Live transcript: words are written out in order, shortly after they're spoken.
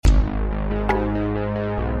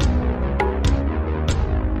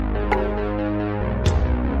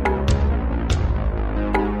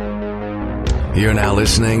You're now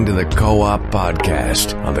listening to the Co-op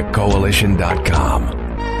Podcast on thecoalition.com.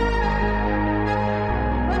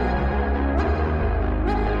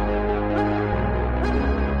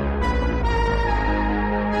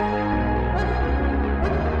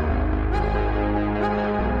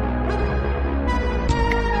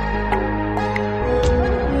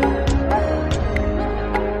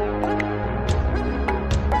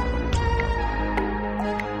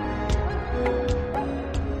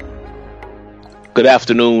 Good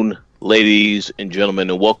afternoon, ladies and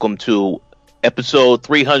gentlemen, and welcome to episode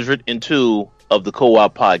 302 of the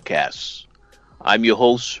Co-op Podcast. I'm your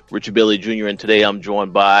host, Richard Bailey Jr., and today I'm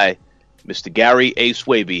joined by Mr. Gary A.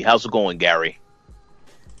 Swaby. How's it going, Gary?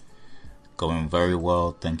 Going very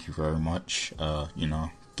well, thank you very much.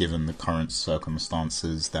 Given the current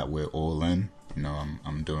circumstances that we're all in,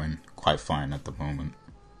 I'm doing quite fine at the moment.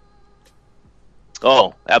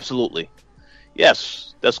 Oh, absolutely.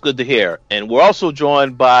 Yes, that's good to hear. And we're also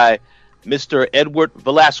joined by Mr. Edward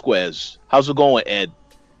Velasquez. How's it going, Ed?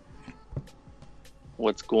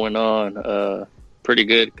 What's going on? Pretty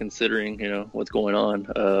good considering, what's going on.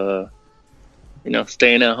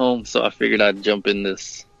 Staying at home, so I figured I'd jump in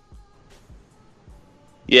this.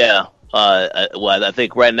 Yeah, I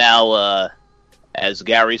think right now, as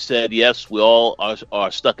Gary said, yes, we all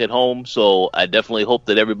are stuck at home, so I definitely hope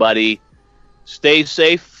that everybody stays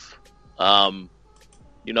safe.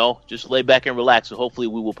 Just lay back and relax, and hopefully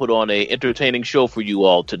we will put on a entertaining show for you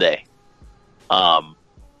all today. Want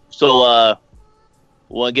to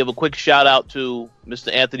give a quick shout out to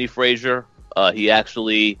Mr. Anthony Frazier. He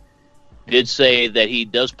actually did say that he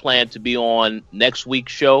does plan to be on next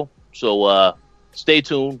week's show, so stay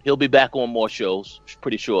tuned. He'll be back on more shows.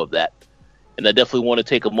 Pretty sure of that. And I definitely want to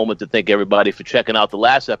take a moment to thank everybody for checking out the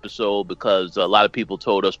last episode, because a lot of people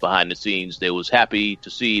told us behind the scenes they was happy to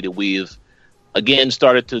see that we've again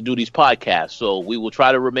started to do these podcasts. So we will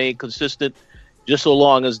try to remain consistent just so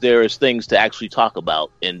long as there is things to actually talk about.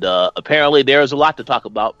 And apparently there is a lot to talk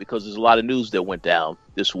about because there's a lot of news that went down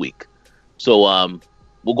this week. So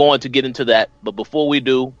we're going to get into that. But before we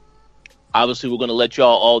do, obviously we're going to let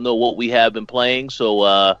y'all all know what we have been playing.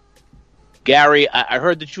 So Gary, I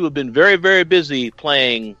heard that you have been very, very busy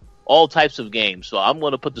playing all types of games. So I'm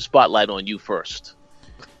going to put the spotlight on you first.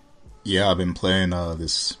 Yeah, I've been playing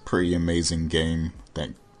this pretty amazing game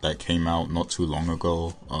that came out not too long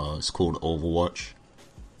ago. It's called Overwatch.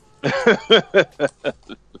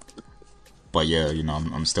 But yeah,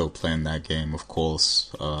 I'm still playing that game, of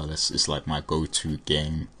course. It's like my go-to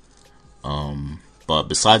game. But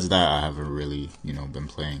besides that, I haven't really, been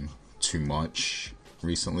playing too much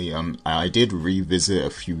recently. I did revisit a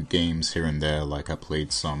few games here and there, like I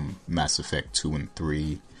played some Mass Effect 2 and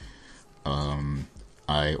 3.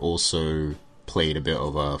 I also played a bit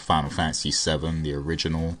of Final Fantasy 7, the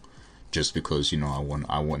original, just because, I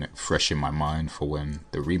want it fresh in my mind for when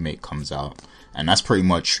the remake comes out. And that's pretty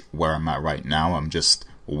much where I'm at right now. I'm just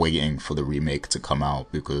waiting for the remake to come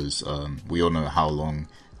out because we all know how long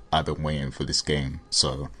I've been waiting for this game.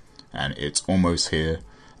 And it's almost here.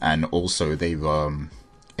 And also they've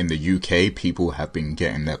in the UK, people have been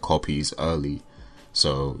getting their copies early.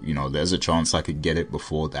 So, there's a chance I could get it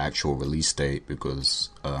before the actual release date because,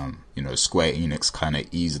 Square Enix kind of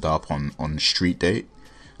eased up on street date.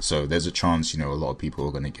 So there's a chance, a lot of people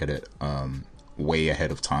are going to get it way ahead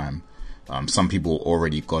of time. Some people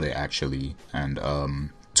already got it, actually. And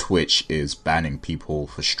Twitch is banning people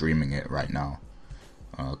for streaming it right now.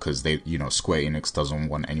 Because Square Enix doesn't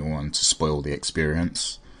want anyone to spoil the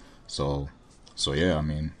experience. So yeah,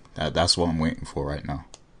 that's what I'm waiting for right now.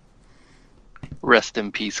 Rest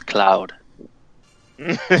in peace, Cloud.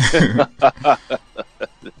 Nah,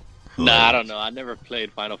 I don't know. I never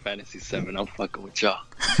played Final Fantasy 7. I'm fucking with y'all.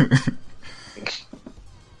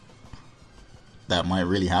 That might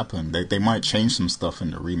really happen. They might change some stuff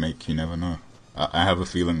in the remake. You never know. I have a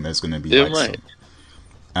feeling there's going to be there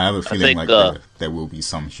will be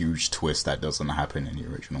some huge twist that doesn't happen in the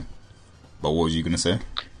original. But what was you going to say?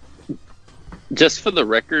 Just for the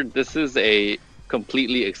record, this is a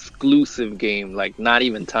completely exclusive game, like not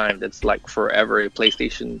even timed. It's like forever a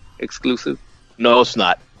PlayStation exclusive. No, it's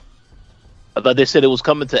not. I thought they said it was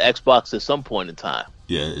coming to Xbox at some point in time.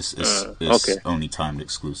 Yeah, it's okay. Only timed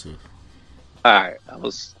exclusive. Alright, I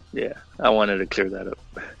wanted to clear that up.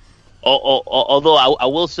 Although I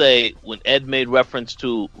will say, when Ed made reference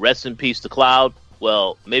to rest in peace to Cloud,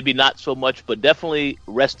 well, maybe not so much, but definitely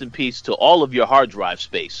rest in peace to all of your hard drive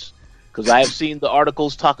space. Because I have seen the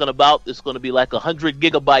articles talking about it's going to be like 100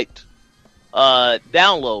 gigabyte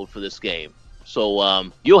download for this game.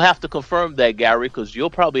 So you'll have to confirm that, Gary, because you'll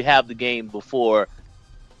probably have the game before,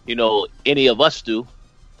 any of us do.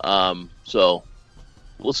 So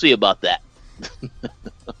we'll see about that.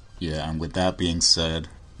 Yeah, and with that being said,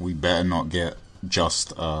 we better not get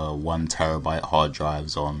just 1 terabyte hard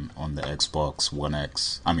drives on the Xbox One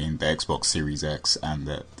X. I mean, the Xbox Series X and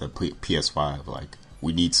the PS5. Like,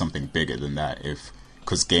 we need something bigger than that,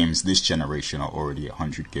 because games this generation are already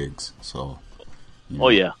 100 gigs. So, Oh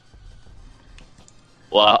yeah.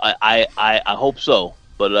 Well, I hope so,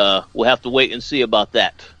 but we'll have to wait and see about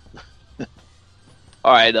that.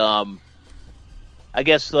 All right. I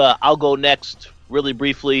guess I'll go next really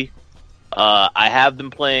briefly. I have been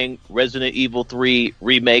playing Resident Evil 3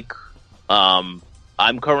 Remake. I'm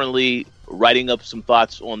currently writing up some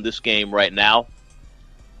thoughts on this game right now.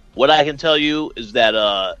 What I can tell you is that,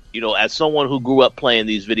 as someone who grew up playing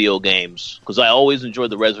these video games, because I always enjoyed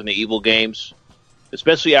the Resident Evil games,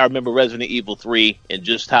 especially I remember Resident Evil 3 and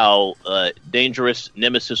just how dangerous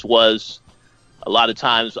Nemesis was. A lot of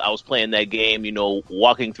times I was playing that game,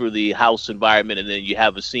 walking through the house environment, and then you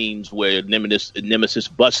have the scenes where Nemesis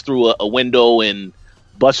busts through a window and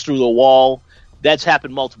busts through the wall. That's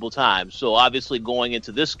happened multiple times. So obviously going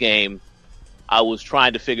into this game, I was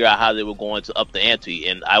trying to figure out how they were going to up the ante.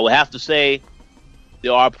 And I would have to say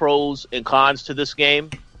there are pros and cons to this game.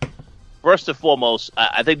 First and foremost,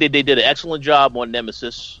 I think they did an excellent job on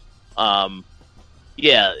Nemesis.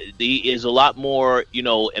 Yeah, is a lot more,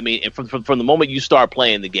 from the moment you start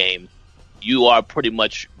playing the game, you are pretty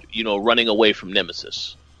much, running away from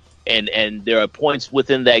Nemesis. And there are points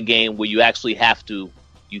within that game where you actually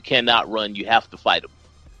you cannot run, you have to fight him.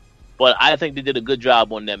 But I think they did a good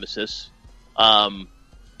job on Nemesis. Now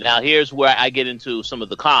here's where I get into some of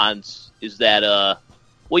the cons, is that,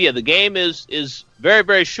 the game is very,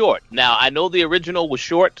 very short. Now, I know the original was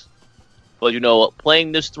short, but,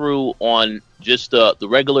 playing this through on just the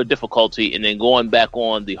regular difficulty and then going back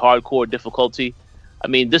on the hardcore difficulty, I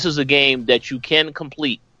mean, this is a game that you can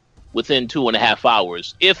complete within 2.5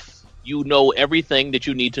 hours. If you know everything that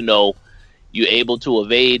you need to know, you're able to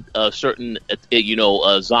evade certain,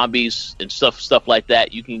 zombies and stuff like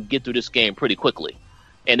that, you can get through this game pretty quickly.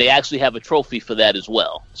 And they actually have a trophy for that as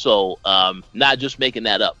well. So, not just making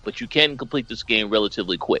that up, but you can complete this game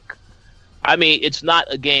relatively quick. I mean, it's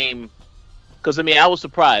not a game... Because, I was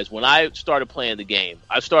surprised. When I started playing the game,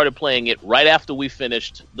 I started playing it right after we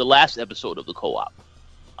finished the last episode of the co-op.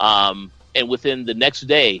 And within the next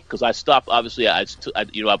day, because I stopped, obviously, I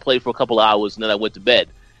played for a couple of hours and then I went to bed.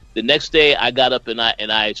 The next day, I got up and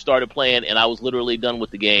I started playing, and I was literally done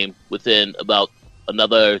with the game within about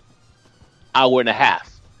another hour and a half.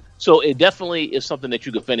 So it definitely is something that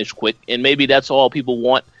you can finish quick, and maybe that's all people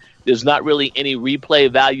want. There's not really any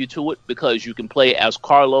replay value to it because you can play as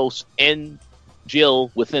Carlos and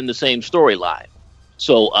Jill within the same storyline.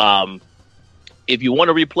 So if you want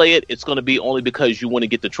to replay it, it's going to be only because you want to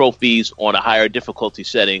get the trophies on a higher difficulty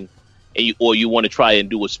setting, or you want to try and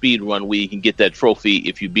do a speed run where you can get that trophy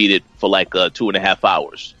if you beat it for like 2.5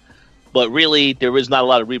 hours. But really, there is not a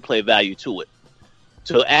lot of replay value to it.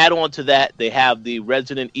 To add on to that, they have the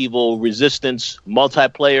Resident Evil Resistance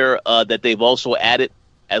multiplayer that they've also added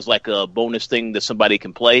as like a bonus thing that somebody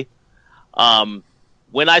can play.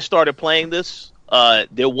 When I started playing this,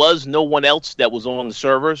 there was no one else that was on the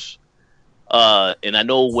servers. And I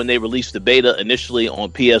know when they released the beta initially on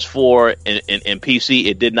PS4 and PC,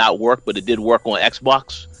 it did not work, but it did work on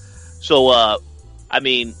Xbox. So, I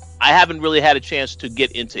haven't really had a chance to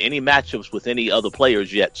get into any matchups with any other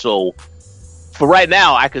players yet. So, for right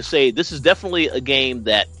now, I could say this is definitely a game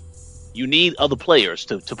that you need other players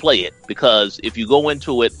to play it, because if you go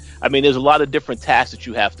into it, there's a lot of different tasks that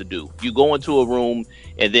you have to do. You go into a room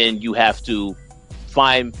and then you have to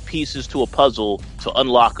find pieces to a puzzle to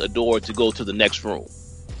unlock a door to go to the next room.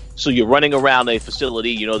 So you're running around a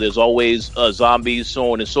facility, there's always zombies,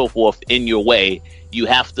 so on and so forth in your way. You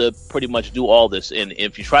have to pretty much do all this. And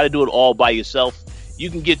if you try to do it all by yourself, you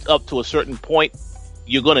can get up to a certain point,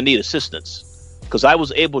 you're going to need assistance. Because I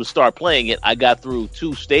was able to start playing it, I got through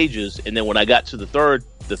 2 stages, and then when I got to the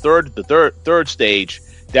third stage,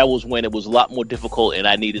 that was when it was a lot more difficult, and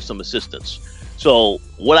I needed some assistance. So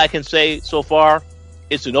what I can say so far,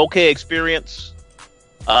 it's an okay experience,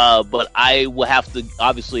 but I will have to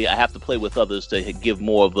I have to play with others to give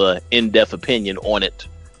more of an in-depth opinion on it.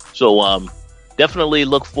 So definitely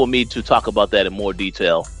look for me to talk about that in more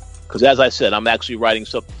detail, because as I said, I'm actually writing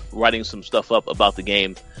some stuff up about the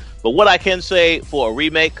game. But what I can say for a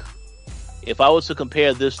remake, if I was to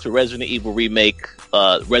compare this to Resident Evil Remake,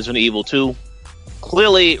 Resident Evil 2,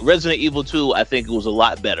 clearly Resident Evil 2, I think it was a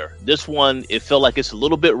lot better. This one, it felt like it's a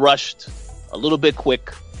little bit rushed, a little bit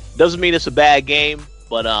quick. Doesn't mean it's a bad game,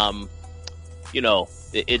 but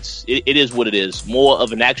it is what it is. More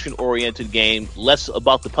of an action-oriented game, less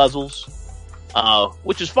about the puzzles.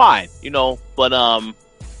 which is fine, but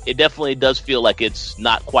it definitely does feel like it's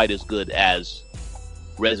not quite as good as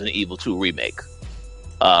Resident Evil 2 Remake.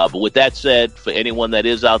 But with that said, for anyone that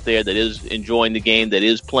is out there that is enjoying the game, that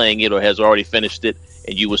is playing it or has already finished it,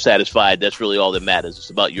 and you were satisfied, that's really all that matters. It's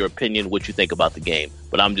about your opinion, what you think about the game.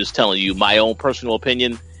 But I'm just telling you my own personal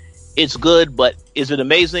opinion. It's good, but is it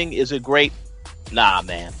amazing? Is it great? Nah,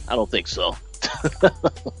 man, I don't think so.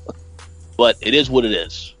 But it is what it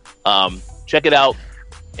is. Check it out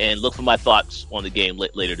and look for my thoughts on the game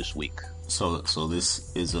later this week. So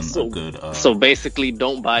this isn't a good. So basically,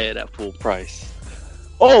 don't buy it at full price.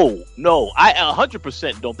 Oh no, I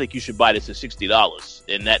 100% don't think you should buy this at $60,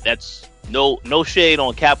 and that's no shade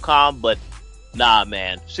on Capcom, but nah,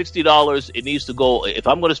 man, $60 it needs to go. If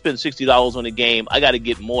I'm going to spend $60 on a game, I got to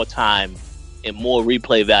get more time and more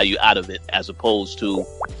replay value out of it, as opposed to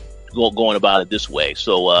going about it this way.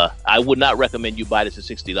 So I would not recommend you buy this at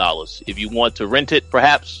 $60. If you want to rent it,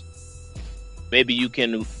 perhaps maybe you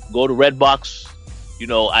can go to Redbox.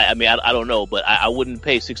 I mean, I don't know, but I wouldn't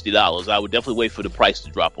pay $60. I would definitely wait for the price to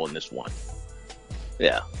drop on this one.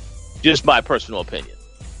 Yeah, just my personal opinion.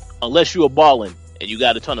 Unless you're balling and you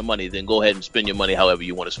got a ton of money, then go ahead and spend your money however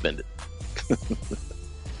you want to spend it.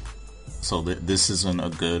 So this isn't a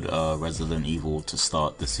good Resident Evil to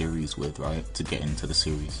start the series with, right? To get into the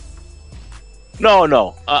series. No.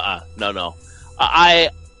 No. I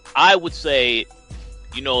would say,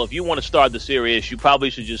 if you want to start the series, you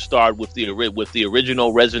probably should just start with the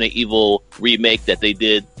original Resident Evil remake that they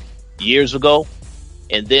did years ago,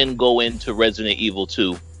 and then go into Resident Evil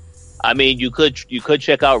 2. I mean, you could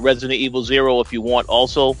check out Resident Evil 0 if you want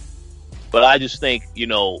also, but I just think,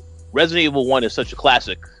 Resident Evil 1 is such a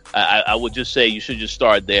classic. I would just say you should just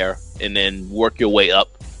start there and then work your way up.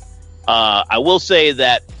 I will say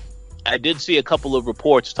that I did see a couple of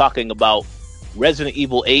reports talking about Resident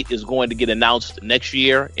Evil 8 is going to get announced next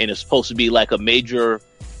year, and it's supposed to be like a major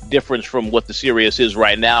difference from what the series is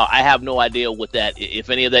right now. I have no idea if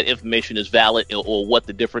any of that information is valid or what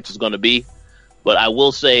the difference is going to be. But I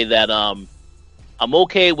will say that I'm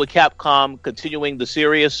okay with Capcom continuing the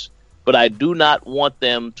series, but I do not want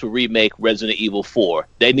them to remake Resident Evil 4.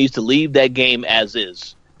 They need to leave that game as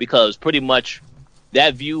is, because pretty much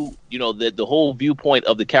that view, the whole viewpoint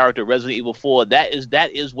of the character Resident Evil 4, that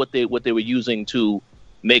is what they were using to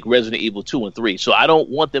make Resident Evil 2 and 3. So I don't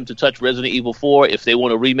want them to touch Resident Evil 4. If they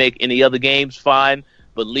want to remake any other games, fine,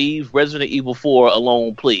 but leave Resident Evil 4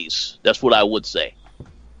 alone, please. That's what I would say.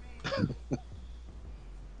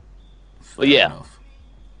 But yeah.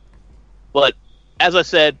 But as I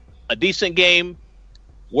said, a decent game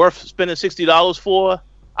worth spending $60 for,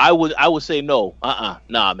 I would say no.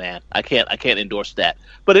 Nah, man. I can't endorse that.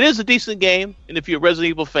 But it is a decent game, and if you're a Resident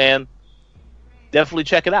Evil fan, definitely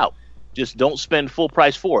check it out. Just don't spend full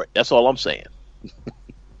price for it. That's all I'm saying.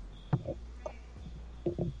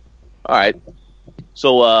 All right.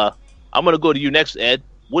 So I'm gonna go to you next, Ed.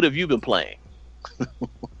 What have you been playing?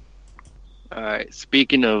 All right.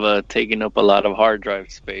 Speaking of taking up a lot of hard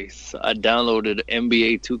drive space, I downloaded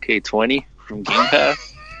NBA 2K20 from Game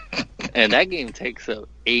Pass, and that game takes up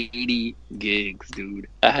 80 gigs, dude.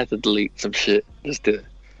 I had to delete some shit just to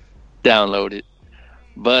download it.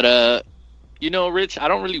 But Rich, I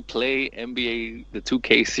don't really play NBA the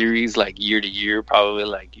 2K series like year to year, probably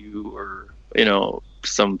like you or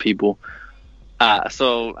some people.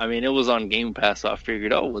 So I mean, it was on Game Pass, so I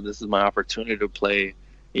figured, this is my opportunity to play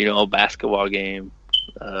a basketball game,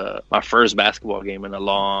 my first basketball game in a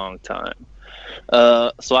long time.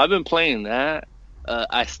 So I've been playing that.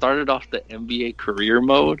 I started off the NBA career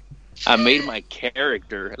mode. I made my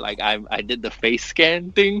character, like I did the face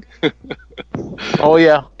scan thing. Oh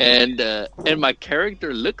yeah. And my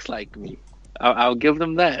character looks like me. I'll give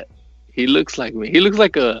them that. He looks like me. He looks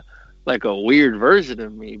like a weird version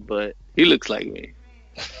of me, but he looks like me.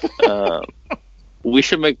 We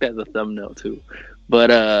should make that the thumbnail too. But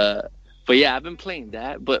yeah, I've been playing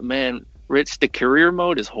that. But man, Rich, the career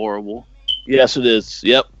mode is horrible. Yes, it is.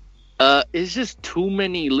 Yep. It's just too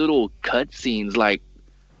many little cutscenes, like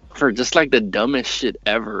for just like the dumbest shit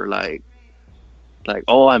ever. Like,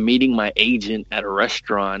 I'm meeting my agent at a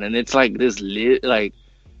restaurant, and it's like this like,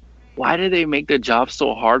 why do they make the job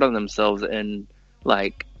so hard on themselves and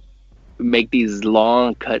like make these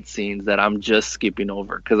long cutscenes that I'm just skipping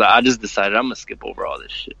over? Because I just decided I'm gonna skip over all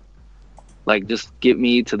this shit. Like, just get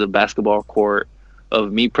me to the basketball court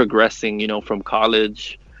of me progressing, from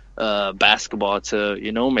college basketball to,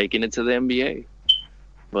 making it to the NBA.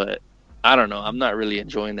 But I don't know. I'm not really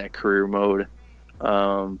enjoying that career mode.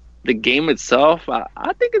 The game itself,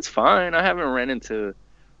 I think it's fine. I haven't ran into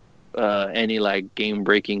any like game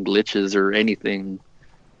breaking glitches or anything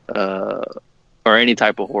or any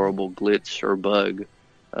type of horrible glitch or bug.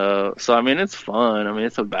 So I mean, it's fun. I mean,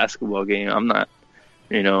 it's a basketball game. I'm not,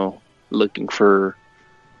 looking for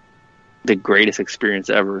the greatest experience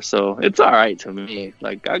ever. So it's all right to me.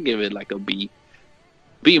 Like, I'll give it like a B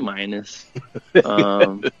minus.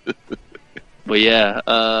 But yeah,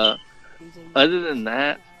 other than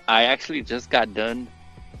that, I actually just got done,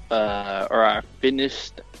 or I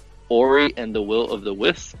finished Ori and the Will of the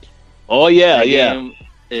Wisp. Oh yeah, That yeah. game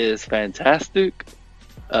is fantastic.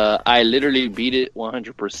 I literally beat it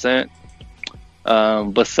 100%.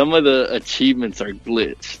 But some of the achievements are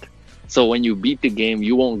glitched. So when you beat the game,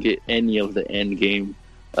 you won't get any of the end game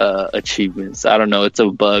achievements. I don't know. It's a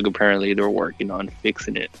bug. Apparently, they're working on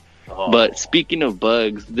fixing it. Oh. But speaking of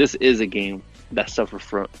bugs, this is a game that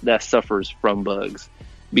suffers from bugs,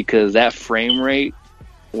 because that frame rate,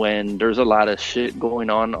 when there's a lot of shit going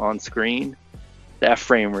on screen, that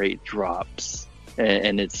frame rate drops,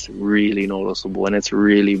 and it's really noticeable, and it's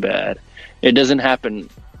really bad. It doesn't happen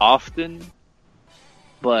often,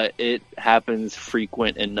 but it happens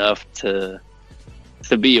frequent enough to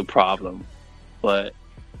be a problem. But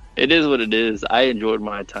it is what it is. I enjoyed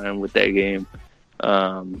my time with that game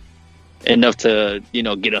enough to get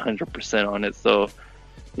 100% on it. So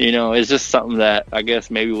it's just something that I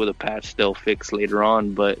guess maybe with a patch they'll fix later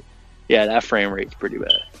on. But yeah, that frame rate's pretty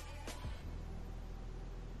bad.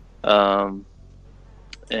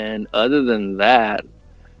 And other than that,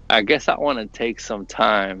 I guess I want to take some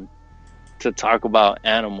time to talk about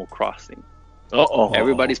Animal Crossing.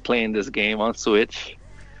 Everybody's playing this game on Switch.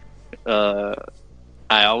 I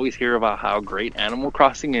always hear about how great Animal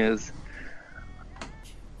Crossing is,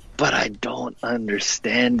 but I don't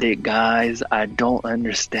understand it, guys. I don't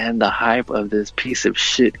understand the hype of this piece of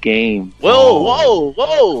shit game.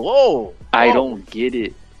 Whoa. I don't get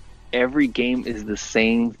it. Every game is the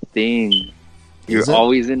same thing. You're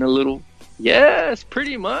always in a little... Yes,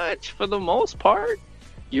 pretty much, for the most part.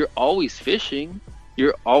 You're always fishing.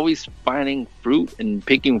 You're always finding fruit and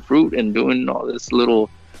picking fruit and doing all this little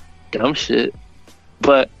dumb shit.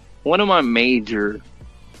 But one of my major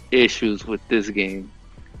issues with this game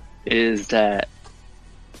is that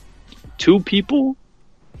two people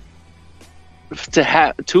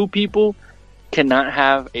cannot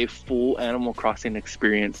have a full Animal Crossing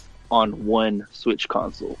experience on one Switch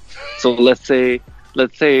console. So let's say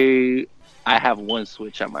I have one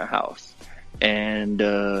Switch at my house, and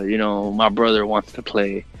my brother wants to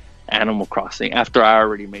play Animal Crossing after I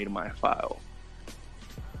already made my file.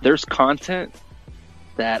 There's content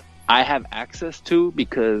that I have access to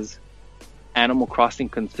because Animal Crossing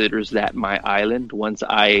considers that my island. Once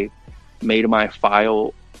I made my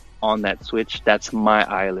file on that Switch, that's my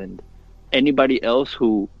island. Anybody else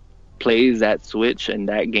who plays that Switch and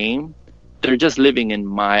that game, they're just living in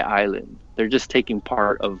my island. They're just taking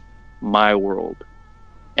part of my world.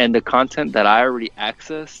 And the content that I already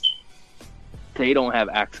accessed, they don't have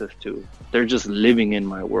access to. They're just living in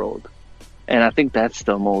my world. And I think that's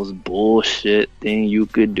the most bullshit thing you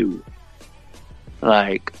could do.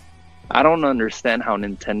 Like, I don't understand how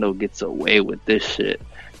Nintendo gets away with this shit.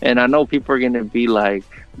 And I know people are going to be like,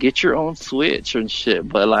 get your own Switch and shit.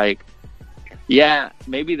 But like, yeah,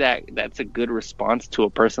 maybe that's a good response to a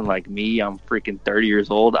person like me. I'm freaking 30 years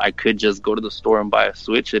old. I could just go to the store and buy a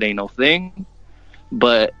Switch. It ain't no thing.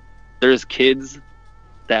 But there's kids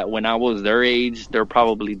that when I was their age, they're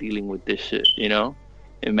probably dealing with this shit,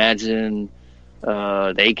 Imagine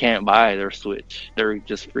they can't buy their Switch. They're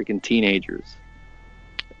just freaking teenagers.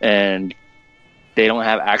 And they don't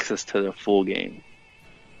have access to the full game.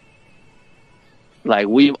 Like,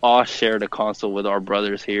 we've all shared a console with our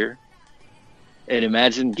brothers here. And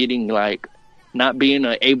imagine getting, like, not being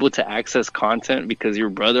able to access content because your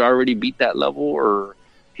brother already beat that level or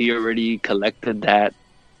he already collected that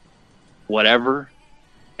whatever,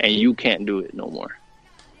 and you can't do it no more.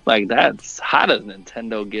 Like, how does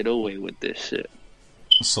Nintendo get away with this shit?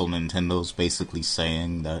 So Nintendo's basically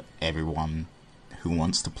saying that everyone who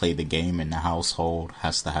wants to play the game in the household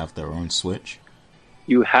has to have their own Switch?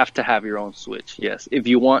 You have to have your own Switch, yes. If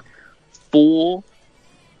you want full...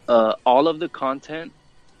 all of the content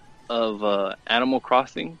of Animal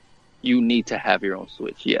Crossing, you need to have your own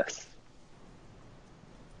Switch, yes.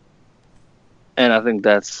 And I think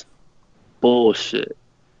that's bullshit.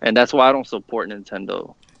 And that's why I don't support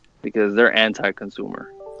Nintendo, because they're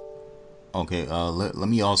anti-consumer. Okay, let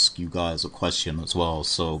me ask you guys a question as well.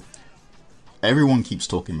 So, everyone keeps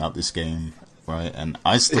talking about this game, right? And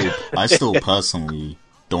I still personally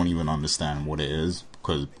don't even understand what it is.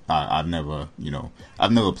 Because I've never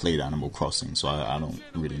played Animal Crossing, so I don't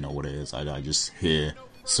really know what it is. I just hear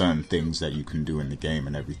certain things that you can do in the game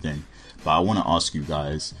and everything. But I want to ask you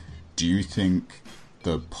guys, do you think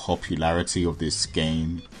the popularity of this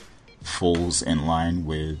game falls in line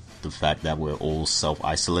with the fact that we're all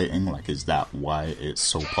self-isolating? Like, is that why it's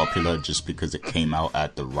so popular, just because it came out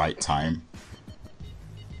at the right time?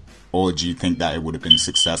 Or do you think that it would have been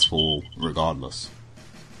successful regardless?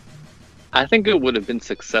 I think it would have been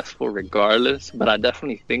successful regardless, but I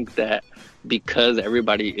definitely think that because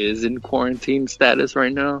everybody is in quarantine status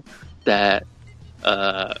right now, that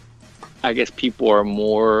I guess people are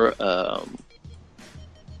more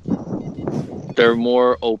they're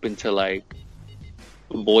more open to like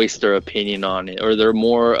voice their opinion on it, or they're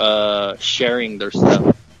more sharing their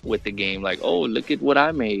stuff with the game. Like, oh, look at what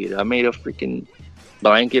I made. I made a freaking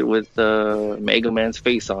blanket with Mega Man's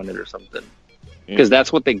face on it or something. Because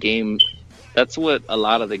that's what a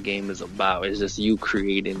lot of the game is about. Is just you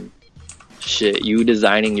creating shit, you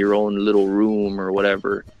designing your own little room or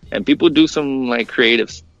whatever. And people do some like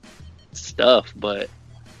creative stuff, but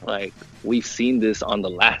like we've seen this on the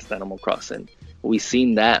last Animal Crossing. We've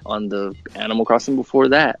seen that on the Animal Crossing before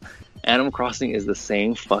that. Animal Crossing is the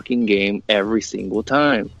same fucking game every single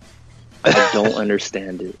time. I don't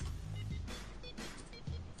understand it.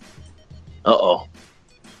 Uh-oh.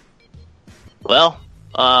 Well,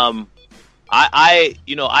 I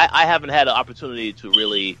haven't had an opportunity to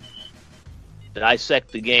really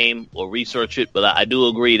dissect the game or research it, but I do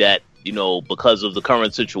agree that, because of the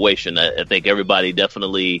current situation, I think everybody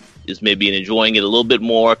definitely is maybe enjoying it a little bit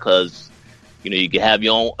more because, you can have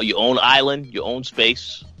your own island, your own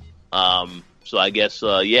space. So I guess,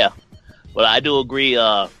 yeah. But I do agree,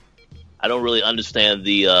 I don't really understand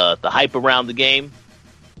the hype around the game.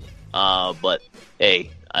 But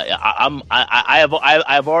hey, I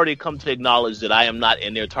have already come to acknowledge that I am not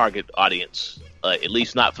in their target audience. At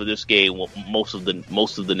least not for this game. Well, most of the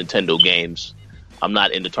Nintendo games, I'm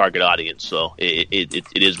not in the target audience. So it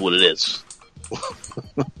is what it is.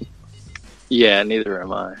 Yeah, neither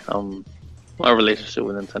am I. My relationship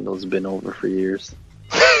with Nintendo has been over for years.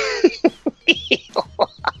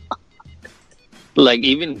 Like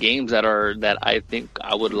even games that I think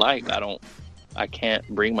I would like, I can't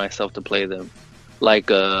bring myself to play them. Like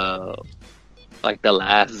the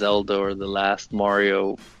last Zelda or the last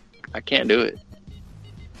Mario, I can't do it.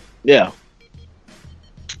 Yeah.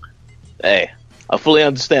 Hey, I fully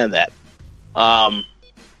understand that. Well,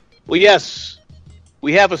 yes,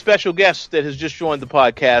 we have a special guest that has just joined the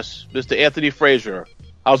podcast, Mr. Anthony Frazier.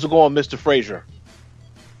 How's it going, Mr. Frazier?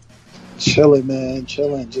 Chilling, man.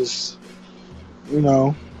 Chilling. Just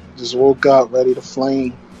woke up, ready to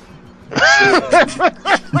flame.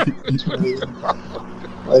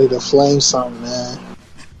 Ready to flame something, man.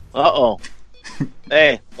 Uh-oh.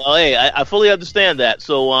 Hey, I fully understand that.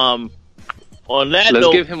 So, on that Let's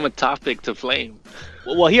note, give him a topic to flame.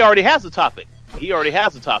 Well, he already has a topic.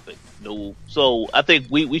 No, so I think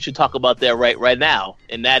we should talk about that right now,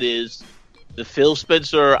 and that is the Phil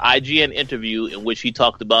Spencer IGN interview in which he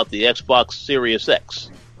talked about the Xbox Series X.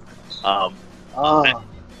 Okay.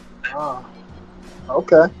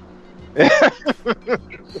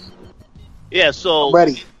 Yeah, so I'm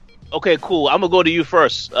ready. Okay, cool. I'm gonna go to you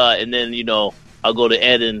first, and then I'll go to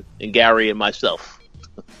Ed and Gary and myself.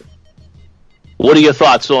 What are your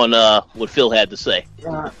thoughts on what Phil had to say?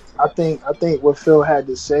 I think what Phil had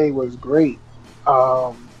to say was great.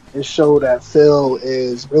 It showed that Phil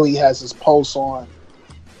really has his pulse on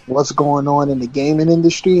what's going on in the gaming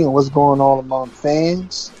industry and what's going on among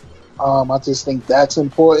fans. I just think that's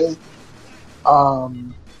important. I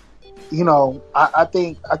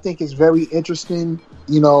think it's very interesting,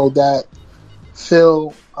 that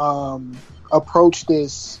Phil approached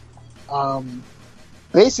this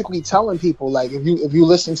basically telling people, like, if you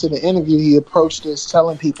listen to the interview, he approached this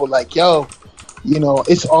telling people like, yo,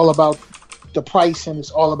 it's all about the price and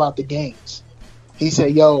it's all about the games. He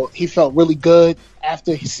said, yo, he felt really good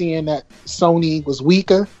after seeing that Sony was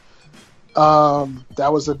weaker. That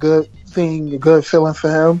was a good thing, a good feeling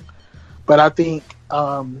for him. But I think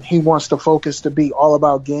he wants the focus to be all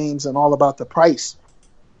about games and all about the price,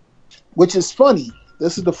 which is funny.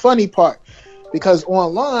 This is the funny part, because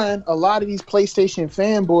online, a lot of these PlayStation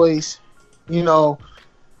fanboys,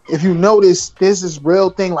 if you notice, there's this real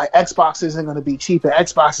thing like Xbox isn't going to be cheaper.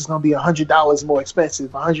 Xbox is going to be $100 more expensive,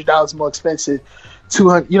 $100 more expensive,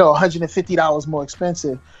 $150 more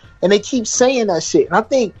expensive. And they keep saying that shit. And I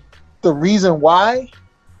think the reason why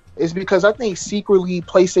is because I think secretly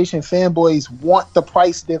PlayStation fanboys want the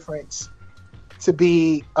price difference to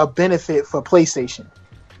be a benefit for PlayStation.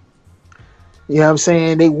 You know what I'm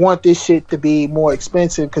saying? They want this shit to be more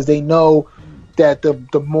expensive because they know that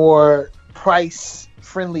the more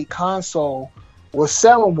price-friendly console will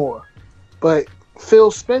sell more. But Phil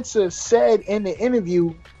Spencer said in the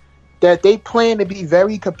interview that they plan to be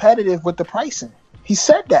very competitive with the pricing. He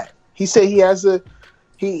said that. He said he has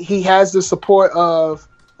the support of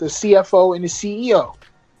the CFO and the CEO,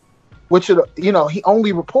 which he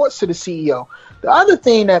only reports to the CEO. The other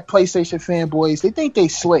thing that PlayStation fanboys, they think they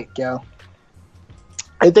slick, yo.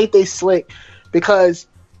 They think they slick because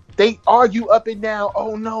they argue up and down.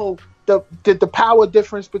 Oh no, the power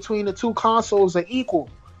difference between the two consoles are equal.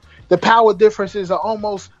 The power differences are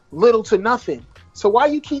almost little to nothing. So why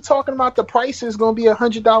you keep talking about the price is going to be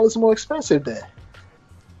 $100 more expensive then?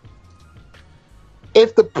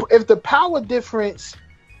 If the power difference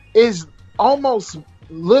is almost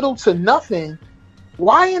little to nothing,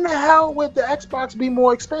 why in the hell would the Xbox be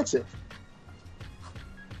more expensive?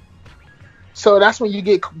 So that's when you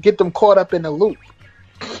get them caught up in the loop.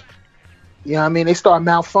 You know what I mean? They start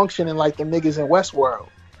malfunctioning like the niggas in Westworld.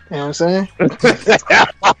 You know what I'm saying?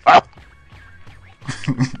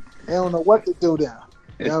 They don't know what to do now.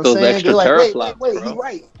 You know what I'm saying? They're like, wait, he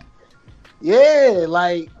right. Yeah,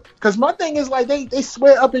 like, because my thing is like they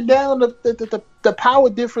swear up and down the power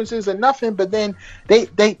differences are nothing, but then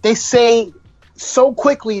they say so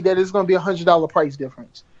quickly that it's going to be $100 price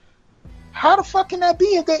difference. How the fuck can that be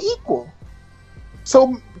if they're equal?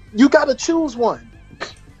 So you got to choose one.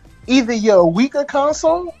 Either you're a weaker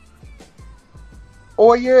console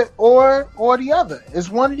or the other. It's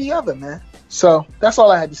one or the other, man. So that's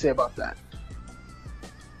all I had to say about that.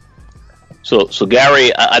 So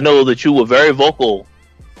Gary, I know that you were very vocal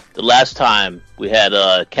the last time we had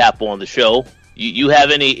Cap on the show. You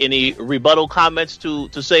have any rebuttal comments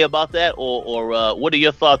to say about that, or what are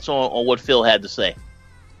your thoughts on what Phil had to say?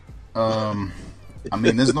 I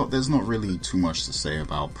mean, there's not really too much to say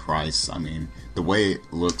about price. I mean, the way it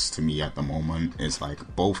looks to me at the moment is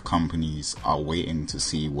like both companies are waiting to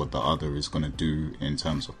see what the other is going to do in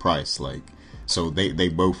terms of price. Like, so they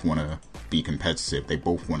both want to be competitive. They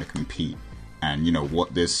both want to compete. And, you know,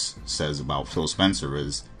 what this says about Phil Spencer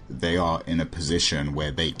is they are in a position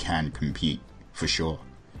where they can compete for sure.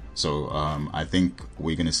 So I think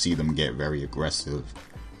we're going to see them get very aggressive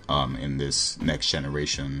in this next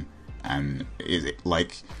generation. And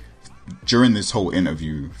like during this whole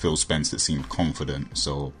interview, Phil Spencer seemed confident.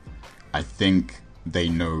 So I think they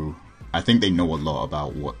know a lot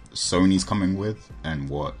about what Sony's coming with and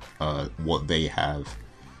what they have.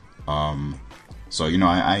 So, you know,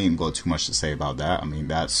 I ain't got too much to say about that. I mean,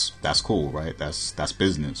 that's cool, right? That's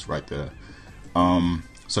business right there.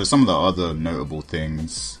 So some of the other notable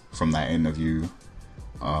things from that interview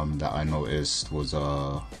that I noticed was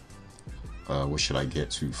what should I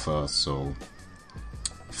get to first? So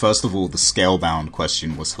first of all, the Scalebound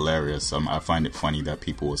question was hilarious. I find it funny that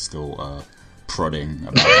people were still prodding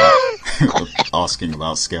about that, asking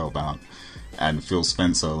about Scalebound. And Phil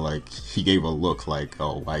Spencer, like, he gave a look like,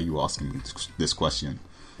 oh, why are you asking this question?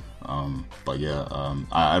 But yeah,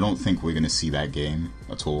 I don't think we're going to see that game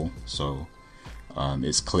at all. So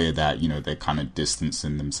it's clear that, you know, they're kind of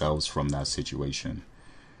distancing themselves from that situation.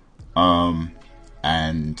 And,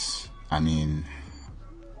 I mean,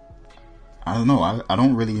 I don't know. I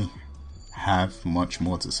don't really have much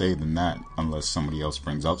more to say than that unless somebody else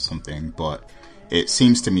brings up something. But it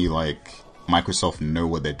seems to me like Microsoft know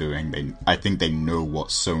what they're doing. I think they know what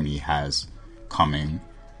Sony has coming,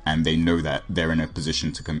 and they know that they're in a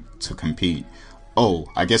position to compete. Oh,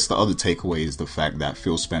 I guess the other takeaway is the fact that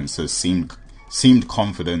Phil Spencer seemed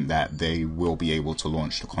confident that they will be able to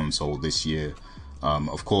launch the console this year.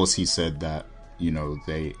 Of course, he said that, you know,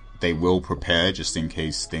 they will prepare just in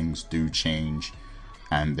case things do change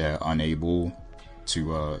and they're unable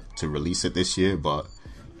to release it this year, but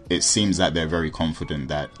it seems that they're very confident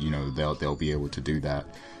that, you know, they'll be able to do that.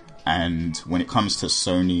 And when it comes to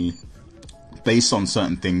Sony, based on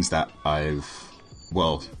certain things that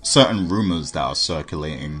certain rumors that are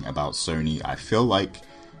circulating about Sony, I feel like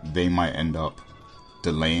they might end up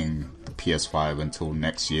delaying the PS5 until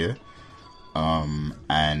next year.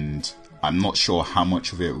 And I'm not sure how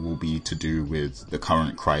much of it will be to do with the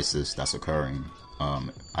current crisis that's occurring.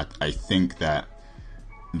 I think that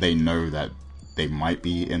they know that they might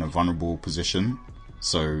be in a vulnerable position,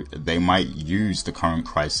 so they might use the current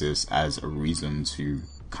crisis as a reason to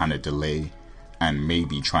kind of delay and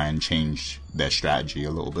maybe try and change their strategy a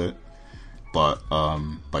little bit. But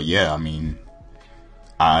yeah, I mean,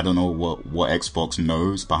 I don't know what Xbox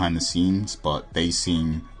knows behind the scenes, but they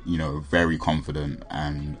seem, you know, very confident.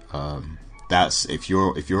 And that's if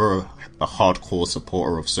you're a hardcore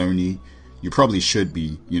supporter of Sony, you probably should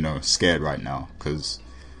be, you know, scared right now, because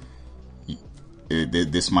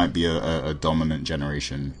this might be a dominant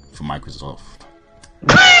generation for Microsoft.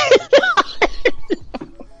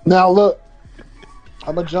 Now look,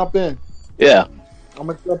 I'm gonna jump in. Yeah. I'm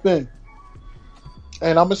gonna jump in,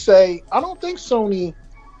 and I'm gonna say I don't think Sony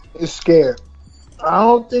is scared.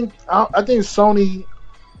 I think Sony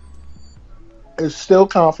is still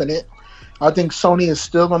confident. I think Sony is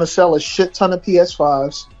still going to sell a shit ton of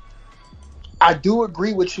PS5s. I do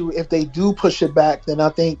agree with you. If they do push it back, then I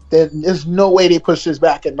think that there's no way they push this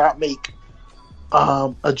back and not make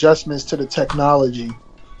adjustments to the technology.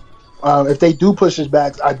 If they do push this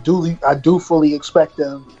back, I do fully expect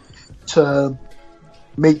them to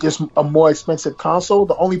make this a more expensive console.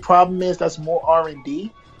 The only problem is that's more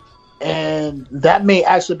R&D, and that may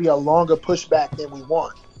actually be a longer pushback than we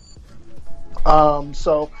want.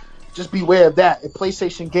 So just beware of that. If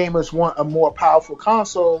PlayStation gamers want a more powerful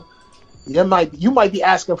console, you might be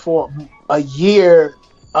asking for a year,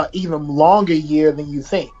 even longer year than you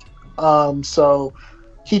think. So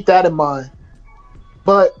keep that in mind.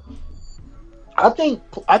 But I think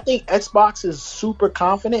Xbox is super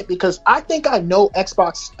confident because I think I know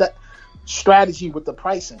Xbox strategy with the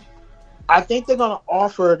pricing. I think they're going to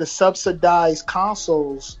offer the subsidized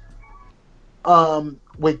consoles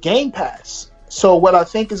with Game Pass. So what I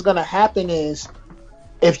think is going to happen is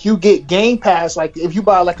if you get Game Pass, like if you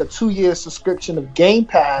buy like a 2-year subscription of Game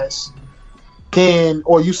Pass, then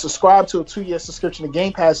or you subscribe to a 2-year subscription of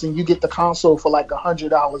Game Pass, then you get the console for like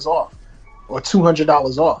 $100 off or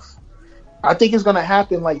 $200 off. I think it's going to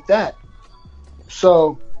happen like that.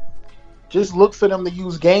 So just look for them to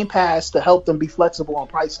use Game Pass to help them be flexible on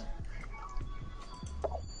pricing.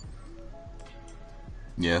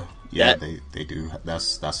 Yeah, they do.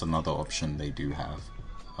 That's another option they do have,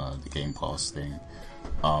 the Game Pass thing.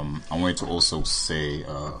 I wanted to also say,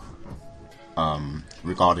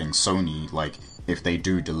 regarding Sony, like if they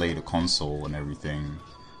do delay the console and everything,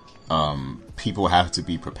 people have to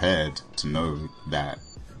be prepared to know that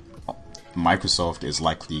Microsoft is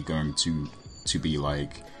likely going to be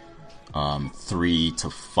like 3 to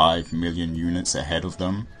 5 million units ahead of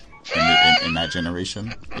them in that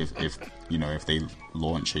generation. If they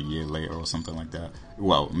launch a year later or something like that.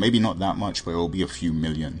 Well, maybe not that much, but it will be a few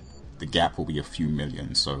million. The gap will be a few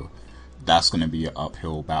million. So that's going to be an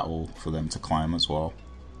uphill battle for them to climb as well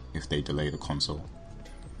if they delay the console.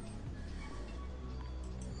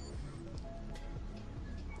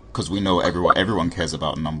 Because we know everyone cares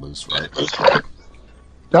about numbers, right?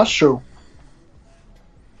 That's true.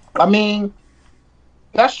 I mean,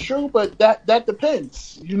 that's true, but that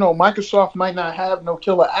depends. Microsoft might not have no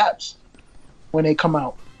killer apps when they come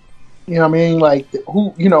out. You know what I mean? Like,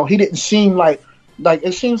 he didn't seem like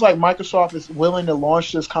it seems like Microsoft is willing to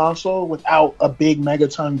launch this console without a big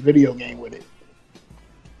megaton video game with it.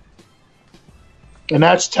 And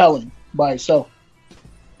that's telling by itself.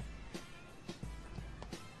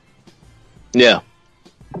 Yeah.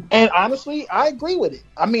 And honestly, I agree with it.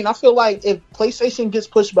 I mean, I feel like if PlayStation gets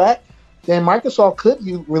pushed back, then Microsoft could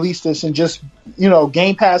release this and just,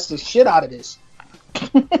 Game Pass the shit out of this.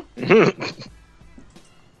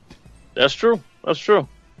 That's true.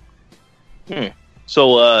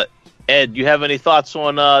 So, Ed, you have any thoughts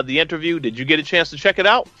on the interview? Did you get a chance to check it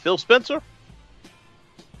out? Phil Spencer?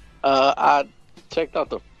 I checked out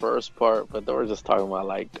the first part, but they were just talking about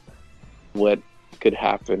like what could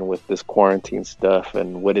happen with this quarantine stuff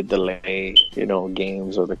and would it delay,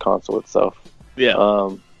 games or the console itself. Yeah.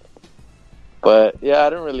 But yeah, I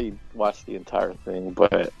didn't really watch the entire thing,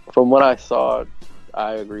 but from what I saw,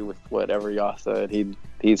 I agree with whatever y'all said.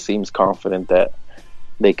 He seems confident that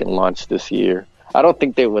they can launch this year. I don't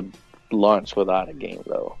think they would launch without a game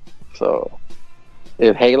though. So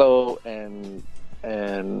if Halo and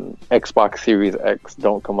Xbox Series X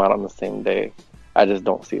don't come out on the same day, I just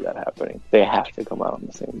don't see that happening. They have to come out on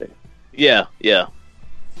the same day. Yeah.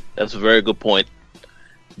 That's a very good point.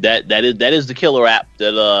 That is the killer app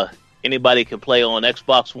that anybody can play on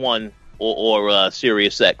Xbox One or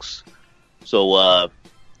Series X. So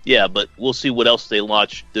yeah, but we'll see what else they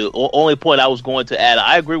launch. The only point I was going to add,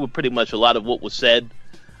 I agree with pretty much a lot of what was said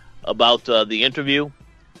about the interview.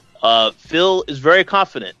 Phil is very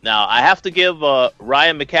confident. Now, I have to give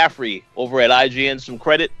Ryan McCaffrey over at IGN some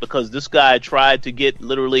credit because this guy tried to get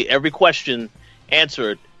literally every question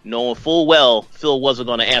answered, knowing full well Phil wasn't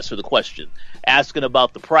going to answer the question. Asking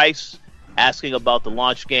about the price, asking about the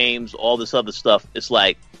launch games, all this other stuff. It's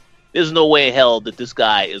like, there's no way in hell that this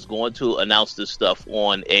guy is going to announce this stuff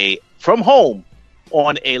from home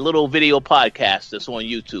on a little video podcast that's on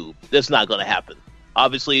YouTube. That's not going to happen.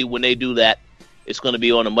 Obviously, when they do that, it's going to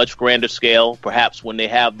be on a much grander scale. Perhaps when they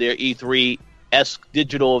have their E3-esque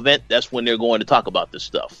digital event, that's when they're going to talk about this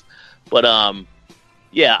stuff. But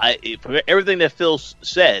for everything that Phil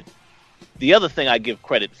said, the other thing I give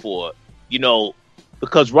credit for,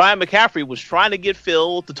 because Ryan McCaffrey was trying to get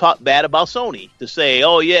Phil to talk bad about Sony, to say,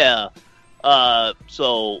 oh yeah,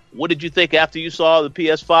 so what did you think after you saw the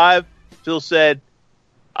PS5? Phil said,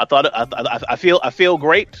 I feel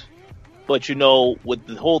great, but with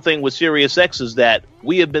the whole thing with Sirius X is that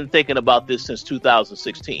we have been thinking about this since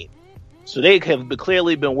 2016. So they have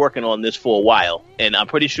clearly been working on this for a while, and I'm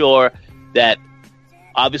pretty sure that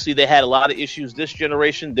obviously they had a lot of issues this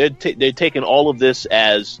generation. They're taking all of this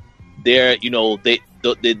as they're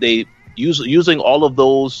using all of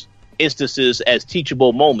those instances as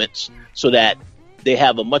teachable moments, so that they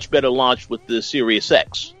have a much better launch with the Sirius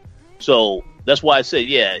X. So that's why I said,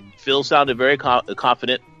 yeah, Phil sounded very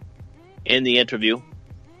confident in the interview.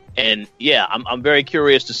 And yeah, I'm very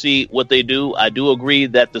curious to see what they do. I do agree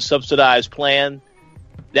that the subsidized plan,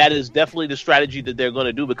 that is definitely the strategy that they're going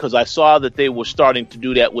to do, because I saw that they were starting to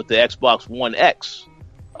do that with the Xbox One X.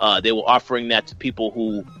 They were offering that to people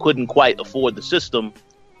who couldn't quite afford the system.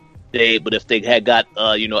 But if they had got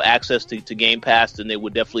access to Game Pass, then they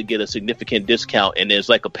would definitely get a significant discount. And there's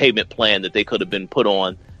like a payment plan that they could have been put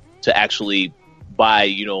on to actually buy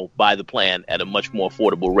the plan at a much more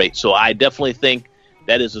affordable rate. So I definitely think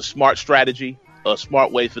that is a smart strategy, a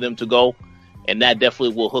smart way for them to go, and that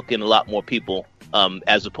definitely will hook in a lot more people,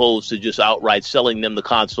 as opposed to just outright selling them the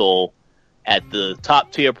console at the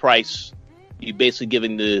top tier price. You're basically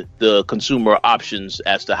giving the consumer options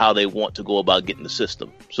as to how they want to go about getting the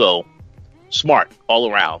system. So smart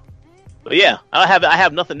all around. But yeah, I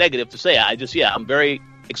have nothing negative to say. I'm very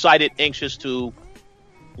excited, anxious to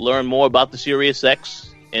learn more about the Sirius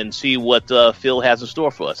X and see what Phil has in store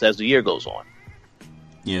for us as the year goes on.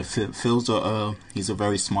 Yeah, Phil's he's a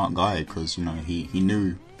very smart guy, because he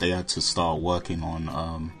knew they had to start working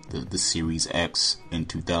on the Series X in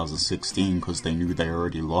 2016, because they knew they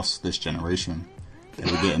already lost this generation. They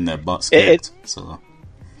were getting their butts kicked. And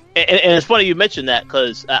it's funny you mentioned that,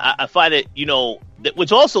 because I find it,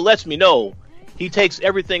 which also lets me know he takes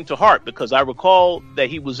everything to heart, because I recall that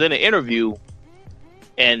he was in an interview,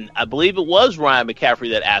 and I believe it was Ryan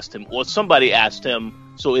McCaffrey that asked him, or somebody asked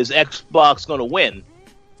him, so is Xbox going to win?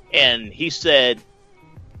 And he said,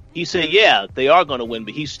 yeah, they are going to win,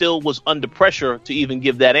 but he still was under pressure to even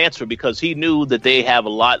give that answer, because he knew that they have a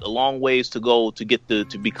long ways to go to get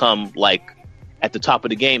to become like at the top of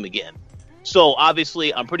the game again. So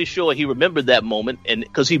obviously, I'm pretty sure he remembered that moment, and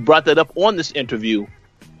because he brought that up on this interview,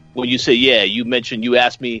 when you say, yeah, you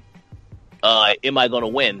asked me, am I going to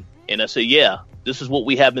win? And I said, yeah, this is what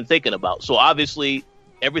we have been thinking about. So obviously,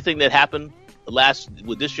 everything that happened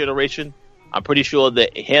with this generation, I'm pretty sure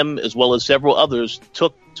that him, as well as several others,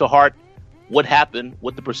 took to heart what happened,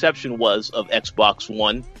 what the perception was of Xbox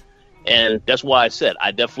One. And that's why I said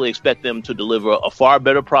I definitely expect them to deliver a far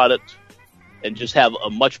better product and just have a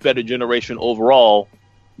much better generation overall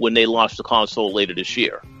when they launch the console later this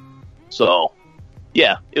year. So,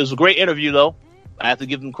 yeah, it was a great interview, though. I have to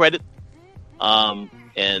give them credit.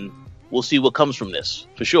 And we'll see what comes from this,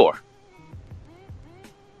 for sure.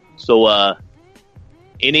 So,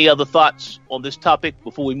 any other thoughts on this topic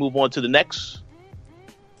before we move on to the next?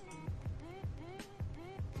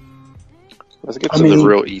 Let's get to the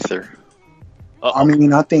real ether. I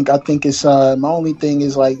mean, I think it's my only thing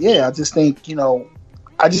is like, yeah, I just think,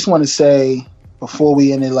 I just want to say before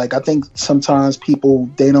we end it, like, I think sometimes people,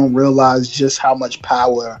 they don't realize just how much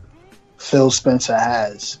power Phil Spencer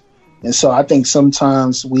has. And so I think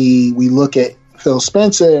sometimes we look at Phil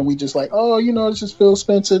Spencer and we just like, oh, it's just Phil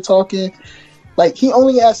Spencer talking. Like, he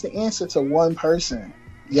only has to answer to one person.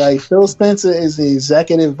 Yeah, Phil Spencer is the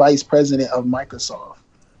executive vice president of Microsoft.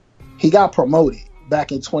 He got promoted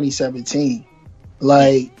back in 2017.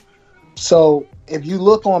 Like, so if you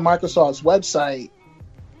look on Microsoft's website,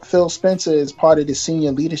 Phil Spencer is part of the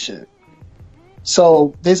senior leadership.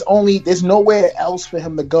 So there's nowhere else for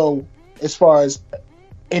him to go as far as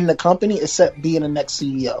in the company except being the next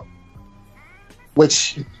CEO,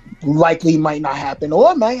 which likely might not happen,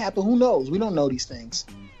 or it might happen. Who knows? We don't know these things.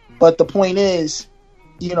 But the point is,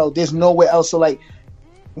 there's nowhere else. So like,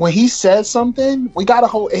 when he says something,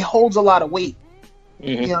 it holds a lot of weight. Mm-hmm.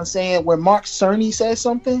 You know what I'm saying? When Mark Cerny says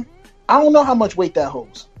something, I don't know how much weight that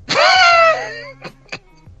holds.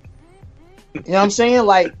 You know what I'm saying?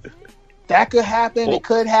 Like, that could happen. It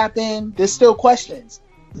could happen. There's still questions.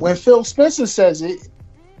 When Phil Spencer says it,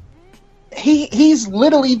 he's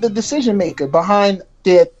literally the decision maker behind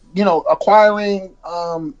the, acquiring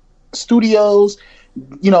studios,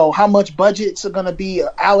 how much budgets are going to be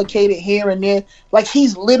allocated here and there. Like,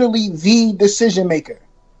 he's literally the decision maker.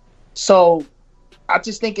 So I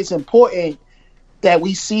just think it's important that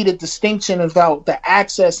we see the distinction about the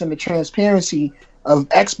access and the transparency of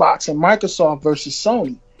Xbox and Microsoft versus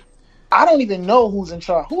Sony. I don't even know who's in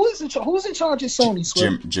charge. Who's in charge of Sony?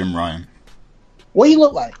 Swift? Jim Ryan. What he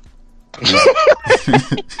look like?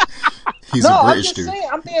 He's a British dude. Saying,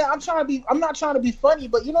 I'm not trying to be funny,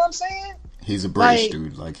 but you know what I'm saying? He's a British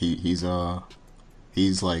dude. Like he's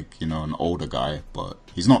like, you know, an older guy, but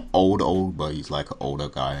he's not old, but he's like an older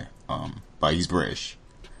guy. But he's British,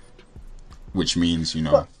 which means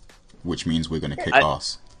we're gonna kick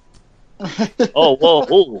ass. Oh,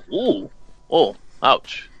 whoa, oh,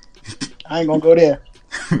 ouch! I ain't gonna go there.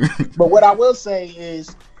 But what I will say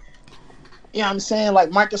is, you know what I'm saying? Like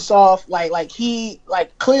Microsoft, like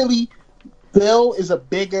clearly Bill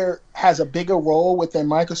has a bigger role within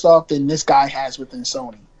Microsoft than this guy has within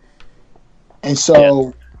Sony. And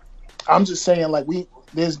so I'm just saying, like, we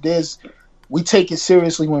take it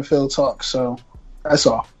seriously when Phil talks, so that's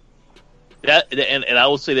all. That and I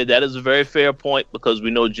will say that is a very fair point, because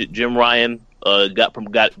we know Jim Ryan got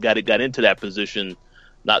into that position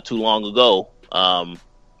not too long ago. I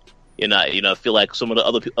feel like some of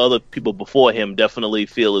the other people before him definitely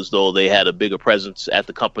feel as though they had a bigger presence at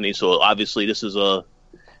the company. So obviously this is going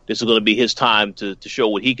to be his time to show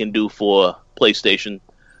what he can do for PlayStation.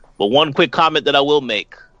 But one quick comment that I will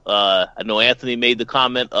make, I know Anthony made the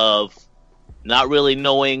comment of not really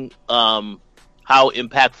knowing how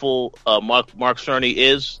impactful Mark Cerny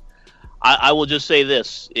is. I will just say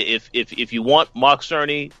this: if you want Mark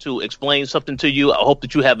Cerny to explain something to you, I hope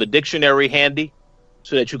that you have a dictionary handy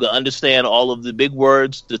so that you can understand all of the big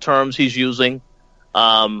words, the terms he's using,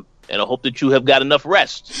 and I hope that you have got enough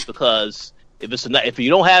rest, because if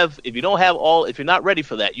you're not ready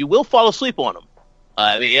for that, you will fall asleep on him.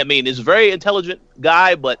 I mean, he's a very intelligent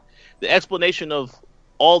guy, but the explanation of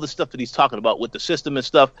all the stuff that he's talking about with the system and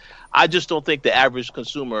stuff, I just don't think the average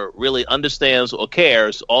consumer really understands or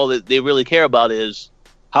cares. All that they really care about is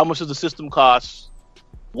how much does the system cost?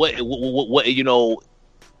 What am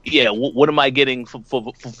I getting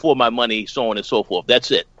for my money? So on and so forth. That's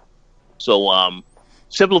it. So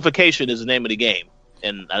simplification is the name of the game,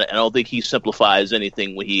 and I don't think he simplifies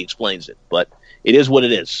anything when he explains it. But it is what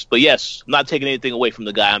it is. But yes, I'm not taking anything away from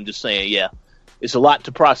the guy. I'm just saying, it's a lot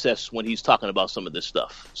to process when he's talking about some of this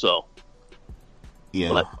stuff. So,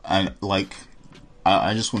 and like,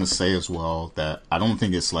 I just want to say as well that I don't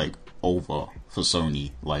think it's like over for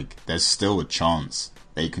Sony. Like, there's still a chance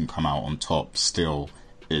they can come out on top still.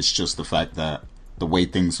 It's just the fact that the way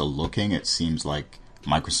things are looking, it seems like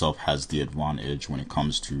Microsoft has the advantage when it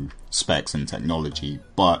comes to specs and technology.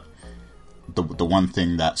 But the one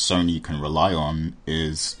thing that Sony can rely on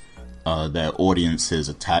is their audience's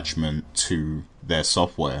attachment to their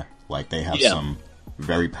software. Like, they have some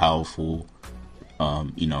very powerful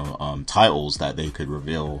titles that they could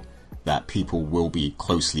reveal that people will be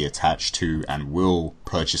closely attached to and will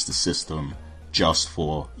purchase the system just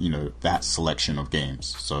for that selection of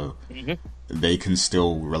games. So they can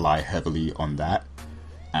still rely heavily on that.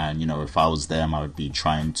 And if I was them, I would be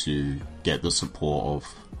trying to get the support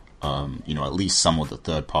of at least some of the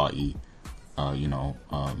third party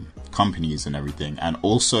companies and everything. And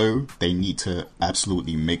also they need to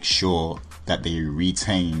absolutely make sure that they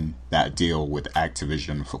retain that deal with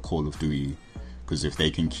Activision for Call of Duty, because if they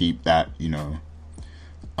can keep that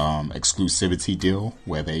exclusivity deal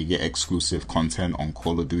where they get exclusive content on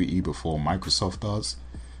Call of Duty before Microsoft does,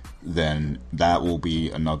 then that will be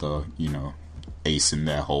another ace in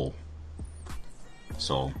their hole.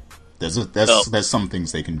 So there's some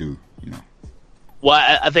things they can do.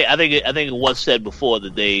 Well, I think it was said before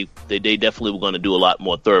that they definitely were going to do a lot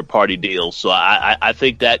more third party deals. So I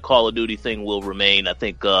think that Call of Duty thing will remain. I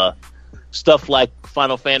think stuff like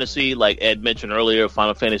Final Fantasy, like Ed mentioned earlier,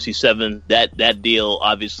 Final Fantasy VII, that deal,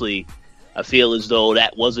 obviously, I feel as though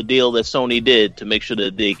that was a deal that Sony did to make sure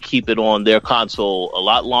that they keep it on their console a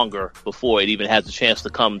lot longer before it even has a chance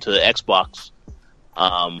to come to Xbox.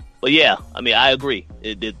 But yeah, I mean, I agree.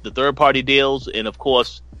 The third party deals, and of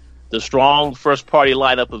course, the strong first party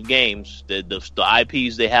lineup of games, the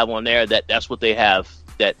IPs they have on there, that's what they have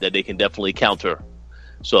that they can definitely counter.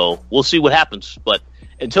 So we'll see what happens. But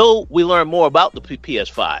until we learn more about the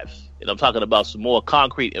PS5, and I'm talking about some more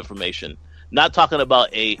concrete information, not talking about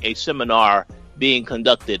a seminar being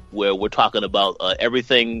conducted where we're talking about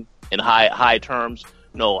everything in high terms.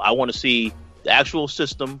 No, I want to see the actual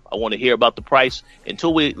system. I want to hear about the price.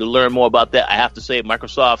 Until we learn more about that, I have to say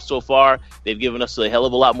Microsoft, so far, they've given us a hell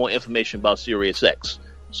of a lot more information about Series X.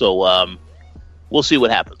 So we'll see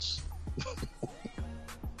what happens.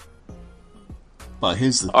 But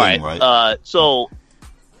here's the thing, right? So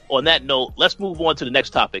on that note, let's move on to the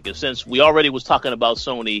next topic. And since we already was talking about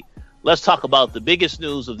Sony, let's talk about the biggest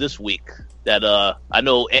news of this week that I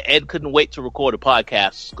know Ed couldn't wait to record a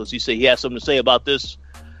podcast because he said he has something to say about this.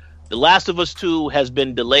 The Last of Us 2 has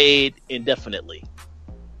been delayed indefinitely.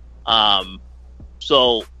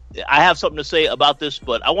 So I have something to say about this,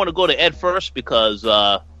 but I want to go to Ed first because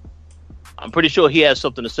I'm pretty sure he has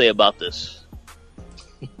something to say about this.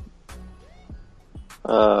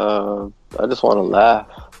 I just want to laugh.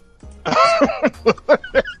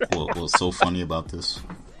 What's so funny about this?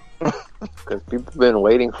 Because people have been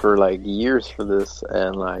waiting for like years for this,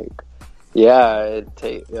 and like, yeah,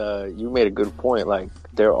 you made a good point. Like,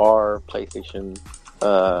 there are PlayStation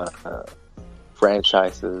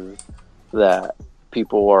franchises that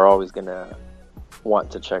people are always gonna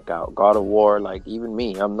want to check out. God of War, like even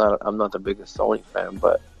me, I'm not the biggest Sony fan,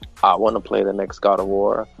 but I want to play the next God of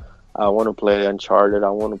War. I want to play Uncharted. I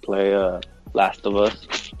want to play Last of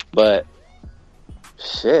Us. But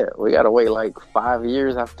shit, we gotta wait like 5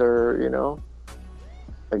 years after, you know,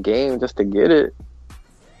 a game just to get it.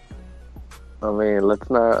 I mean, let's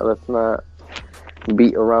not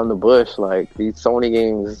beat around the bush. Like, these Sony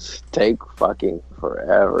games take fucking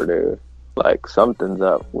forever, dude. Like, something's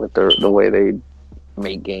up with the way they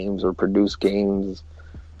make games or produce games.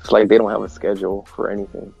 It's like they don't have a schedule for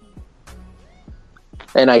anything.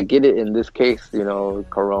 And I get it in this case, you know,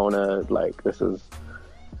 Corona, like, this is,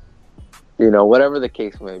 you know, whatever the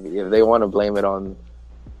case may be. If they want to blame it on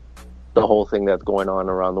the whole thing that's going on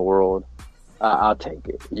around the world, I'll take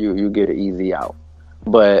it. You get an easy out.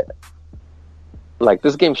 But, like,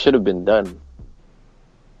 this game should have been done.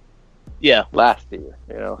 Yeah. Last year,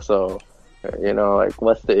 you know, so, you know, like,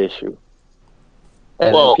 what's the issue?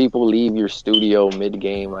 And well, when people leave your studio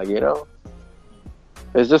mid-game, like, you know,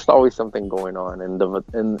 there's just always something going on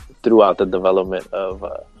and throughout the development of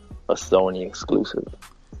a Sony exclusive.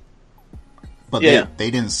 But yeah,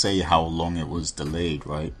 they didn't say how long it was delayed,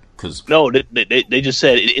 right? No, they just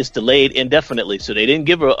said it's delayed indefinitely, so they didn't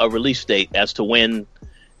give a release date as to when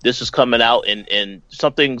this is coming out, and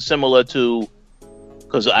something similar to,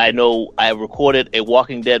 because I know I recorded a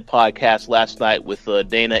Walking Dead podcast last night with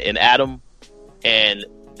Dana and Adam, and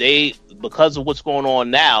they, because of what's going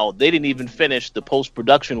on now, they didn't even finish the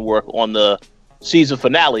post-production work on the season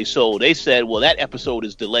finale, so they said, well, that episode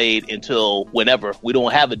is delayed until whenever. We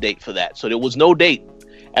don't have a date for that, so there was no date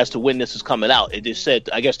as to when this is coming out. It just said,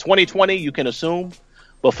 I guess 2020, you can assume,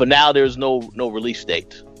 but for now there's no release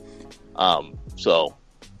date. So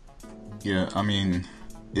yeah, I mean,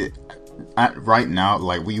 right now,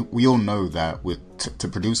 like we all know that with to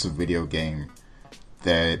produce a video game,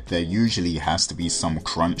 there usually has to be some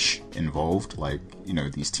crunch involved. Like, you know,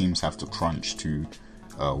 these teams have to crunch to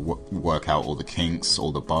work out all the kinks,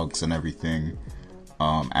 all the bugs and everything.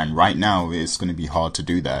 And right now it's going to be hard to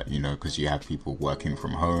do that, you know, because you have people working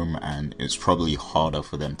from home, and it's probably harder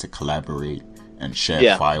for them to collaborate and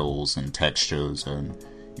share files and textures and,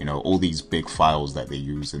 you know, all these big files that they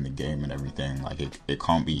use in the game and everything. Like, it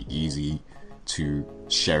can't be easy to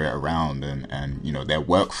share it around, and you know, their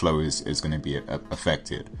workflow is going to be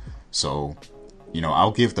affected. So, you know,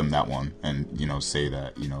 I'll give them that one, and, you know, say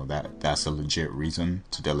that, you know, that's a legit reason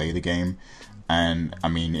to delay the game. And I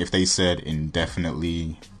mean, if they said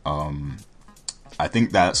indefinitely, I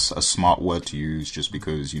think that's a smart word to use, just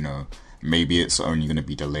because, you know, maybe it's only going to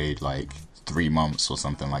be delayed like 3 months or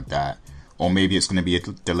something like that, or maybe it's going to be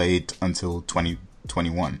delayed until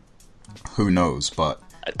 2021. Who knows? But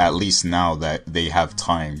at least now that they have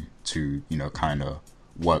time to, you know, kind of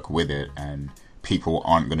work with it, and people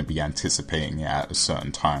aren't going to be anticipating it at a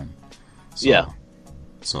certain time. So, yeah.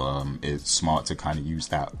 So it's smart to kind of use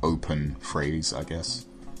that open phrase, I guess.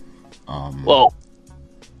 Well,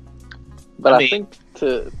 but I think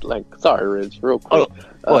to, like, sorry, Rich, real quick.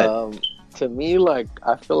 Go ahead. To me, like,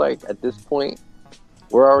 I feel like at this point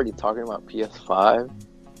we're already talking about PS5.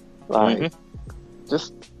 Like,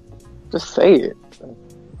 just say it.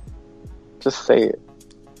 Just say it.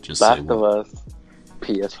 Last of Us,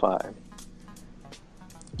 PS5.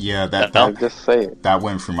 Yeah, just say it. That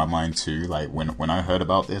went through my mind too. Like, when I heard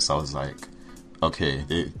about this, I was like, okay,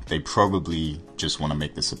 they probably just want to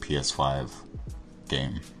make this a PS5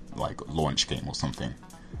 game, like launch game or something.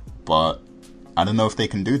 But I don't know if they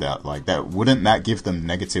can do that. Like, wouldn't that give them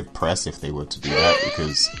negative press if they were to do that?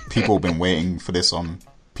 Because people have been waiting for this on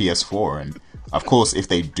PS4, and of course, if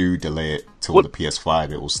they do delay it till the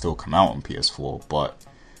PS5, it will still come out on PS4. But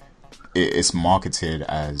it's marketed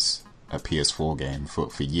as a PS4 game for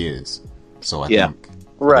years, so I think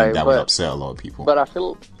that would upset a lot of people. But I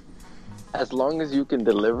feel as long as you can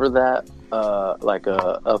deliver that, like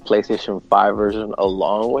a PlayStation 5 version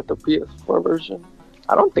along with the PS4 version,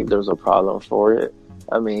 I don't think there's a problem for it.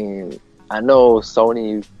 I mean, I know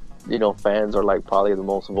Sony, you know, fans are like probably the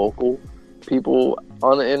most vocal people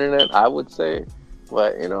on the internet, I would say,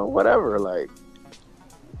 but, you know, whatever. Like,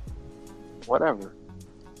 whatever.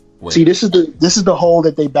 Wait, See, this is the hole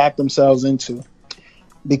that they backed themselves into,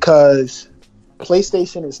 because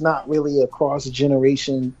PlayStation is not really a cross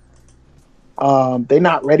generation. They're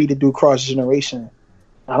not ready to do cross generation.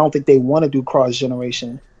 I don't think they want to do cross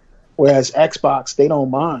generation. Whereas Xbox, they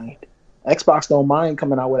don't mind. Xbox don't mind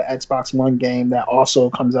coming out with an Xbox One game that also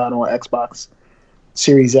comes out on Xbox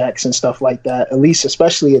Series X and stuff like that. At least,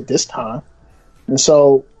 especially at this time. And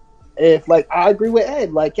so, if like I agree with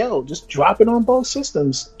Ed, like yo, just drop it on both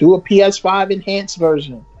systems. Do a PS5 enhanced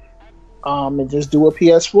version, and just do a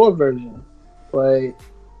PS4 version. But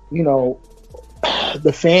you know,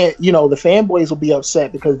 the fanboys will be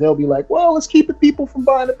upset because they'll be like, well, it's keeping people from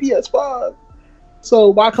buying a PS5. So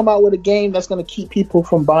why come out with a game that's going to keep people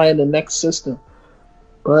from buying the next system?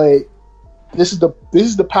 But this is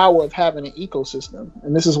the power of having an ecosystem,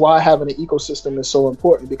 and this is why having an ecosystem is so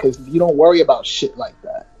important, because you don't worry about shit like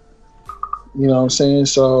that. You know what I'm saying?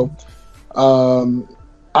 So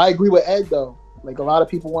I agree with Ed though. Like, a lot of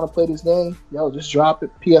people want to play this game. Yo, just drop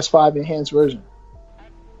it, PS5 enhanced version.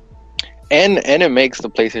 And it makes the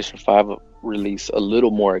PlayStation 5 release a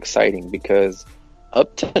little more exciting, because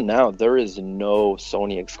up to now there is no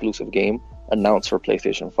Sony exclusive game announced for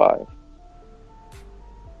PlayStation 5.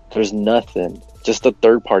 There's nothing, just the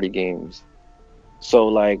third-party games. So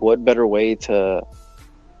like, what better way to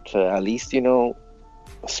at least, you know,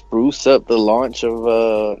 spruce up the launch of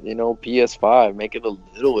PS5, make it a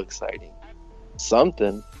little exciting,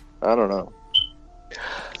 something. I don't know.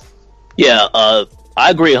 Yeah, I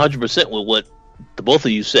agree 100% with what the both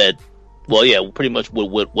of you said. Well, yeah, pretty much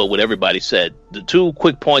what everybody said. The two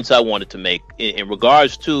quick points I wanted to make in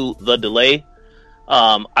regards to the delay.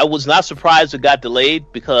 I was not surprised it got delayed,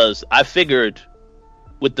 because I figured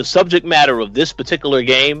with the subject matter of this particular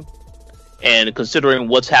game, and considering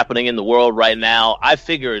what's happening in the world right now, I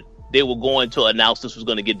figured they were going to announce this was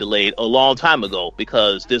going to get delayed a long time ago,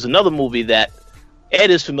 because there's another movie that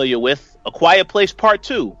Ed is familiar with, A Quiet Place Part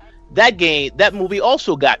 2. That movie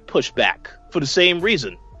also got pushed back for the same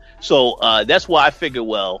reason. So that's why I figured,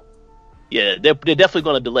 well, yeah, they're definitely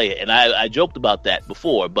going to delay it. And I joked about that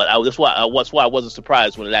before, but that's why I wasn't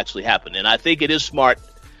surprised when it actually happened. And I think it is smart,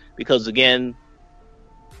 because, again,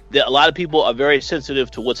 a lot of people are very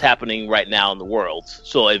sensitive to what's happening right now in the world.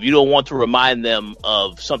 So if you don't want to remind them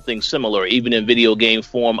of something similar, even in video game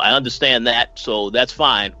form, I understand that. So that's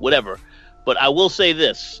fine, whatever. But I will say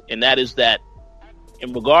this, and that is that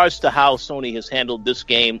in regards to how Sony has handled this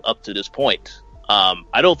game up to this point,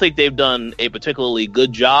 I don't think they've done a particularly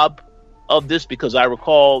good job of this, because I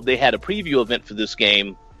recall they had a preview event for this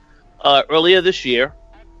game earlier this year.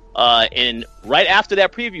 And right after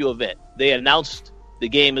that preview event, they announced the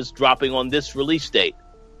game is dropping on this release date.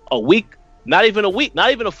 Not even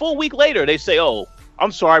a full week later, they say, oh,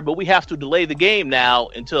 I'm sorry, but we have to delay the game now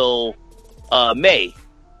until May.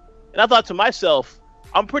 And I thought to myself,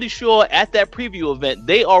 I'm pretty sure at that preview event,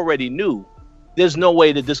 they already knew there's no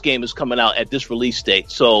way that this game is coming out at this release date.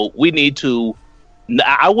 So we need to.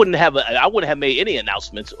 I wouldn't have made any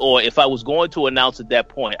announcements, or if I was going to announce at that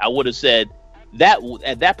point, I would have said that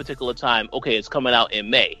at that particular time, okay, it's coming out in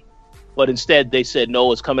May. But instead, they said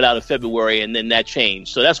no, it's coming out in February, and then that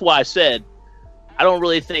changed. So that's why I said I don't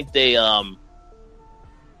really think they have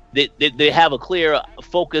a clear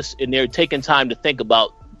focus, and they're taking time to think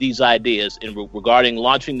about these ideas regarding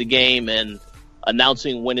launching the game and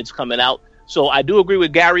announcing when it's coming out. So I do agree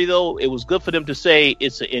with Gary, though. It was good for them to say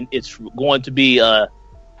it's going to be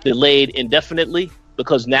delayed indefinitely,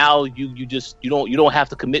 because now you don't have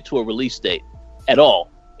to commit to a release date at all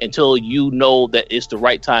until you know that it's the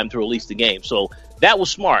right time to release the game. So that was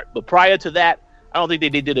smart. But prior to that, I don't think they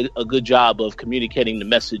did a good job of communicating the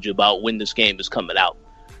message about when this game is coming out.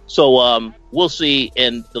 So we'll see.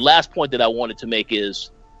 And the last point that I wanted to make is,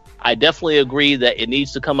 I definitely agree that it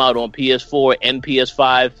needs to come out on PS4 and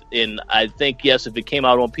PS5. And I think, yes, if it came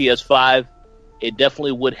out on PS5, it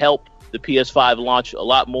definitely would help the PS5 launch a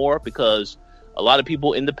lot more, because a lot of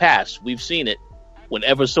people in the past, we've seen it,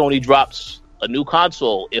 whenever Sony drops a new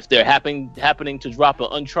console, if they're happening to drop an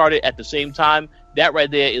Uncharted at the same time, that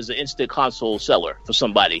right there is an instant console seller for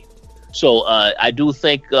somebody. So I do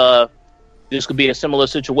think this could be a similar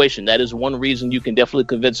situation. That is one reason you can definitely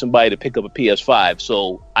convince somebody to pick up a PS5.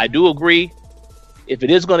 So I do agree. If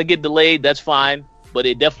it is going to get delayed, that's fine. But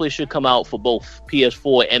it definitely should come out for both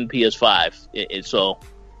PS4 and PS5. So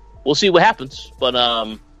we'll see what happens. But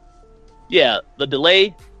yeah, the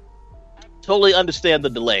delay, totally understand the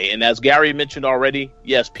delay. And as Gary mentioned already,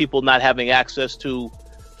 yes, people not having access to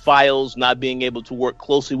files, not being able to work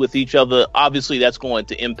closely with each other, obviously that's going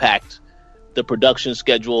to impact the production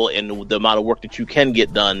schedule and the amount of work that you can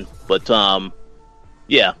get done. But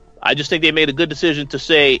yeah, I just think they made a good decision to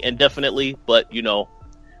say indefinitely, but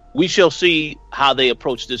we shall see how they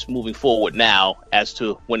approach this moving forward now as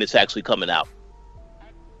to when it's actually coming out.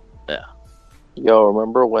 Yeah. Yo,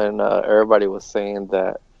 remember when everybody was saying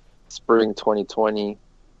that spring 2020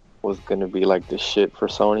 was gonna be like the shit for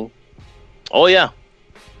Sony? Oh yeah.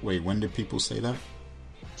 Wait, when did people say that?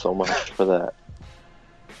 So much for that.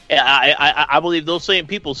 Yeah, I believe those same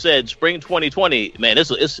people said spring 2020. Man,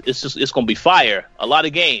 it's gonna be fire. A lot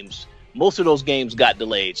of games. Most of those games got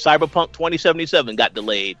delayed. Cyberpunk 2077 got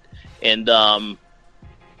delayed, and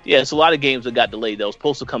it's a lot of games that got delayed that was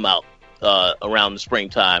supposed to come out around the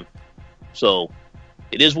springtime. So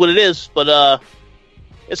it is what it is, but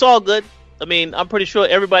it's all good. I mean, I'm pretty sure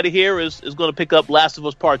everybody here is going to pick up Last of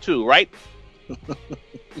Us Part 2, right?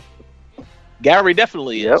 Gary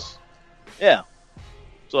definitely is. Yep. Yeah.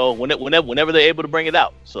 So whenever they're able to bring it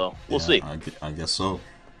out, so we'll see. I guess so.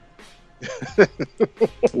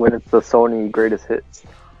 When it's the Sony greatest hits.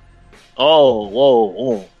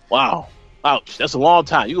 Oh, wow, ouch! That's a long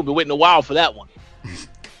time. You're gonna be waiting a while for that one.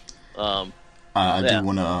 I do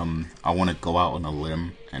wanna I wanna go out on a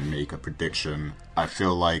limb and make a prediction. I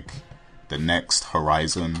feel like the next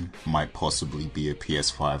Horizon might possibly be a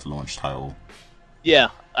PS5 launch title. Yeah,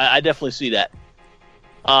 I definitely see that.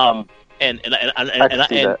 And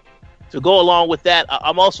to go along with that,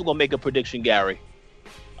 I'm also gonna make a prediction, Gary.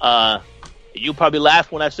 You'll probably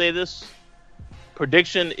laugh when I say this.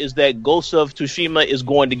 Prediction is that Ghost of Tsushima is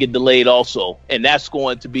going to get delayed also, and that's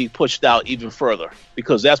going to be pushed out even further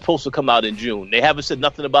because that's supposed to come out in June. They haven't said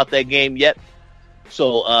nothing about that game yet,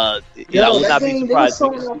 so I would not be surprised.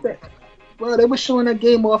 Bro, they were showing that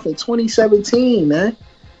game off in 2017, man.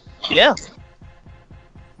 Yeah.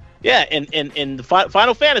 Yeah, and the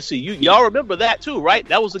Final Fantasy, y'all remember that too, right?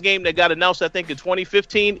 That was a game that got announced, I think, in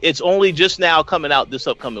 2015. It's only just now coming out this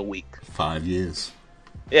upcoming week. 5 years.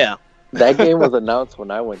 Yeah. That game was announced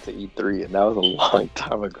when I went to E3, and that was a long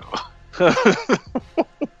time ago.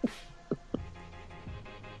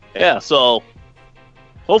 Yeah, so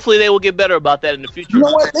hopefully they will get better about that in the future. You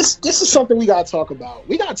know what? This is something we got to talk about.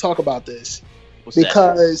 We got to talk about this. What's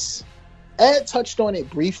because Ed touched on it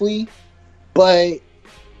briefly, but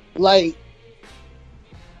like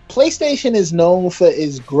PlayStation is known for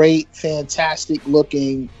its great, fantastic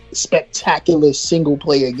looking, spectacular single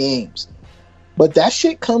player games. But that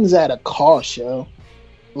shit comes at a cost, yo.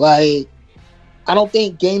 Like, I don't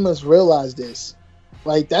think gamers realize this.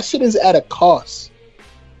 Like, that shit is at a cost.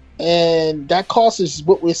 And that cost is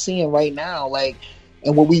what we're seeing right now. Like,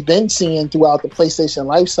 and what we've been seeing throughout the PlayStation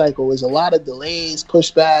life cycle is a lot of delays,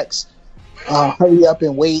 pushbacks, hurry up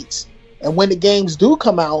and waits. And when the games do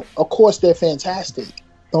come out, of course, they're fantastic.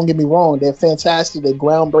 Don't get me wrong. They're fantastic. They're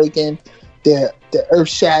groundbreaking. They're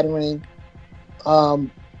earth-shattering.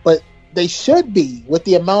 But they should be, with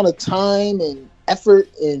the amount of time and effort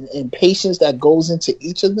and patience that goes into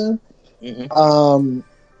each of them. Mm-hmm.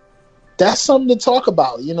 That's something to talk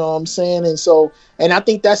about, you know what I'm saying? And I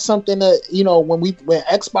think that's something that, when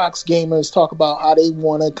Xbox gamers talk about how they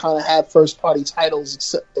want to kind of have first-party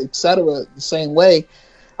titles, et cetera, the same way,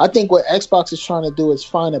 I think what Xbox is trying to do is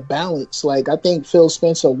find a balance. Like, I think Phil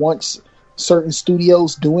Spencer wants certain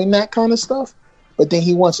studios doing that kind of stuff, but then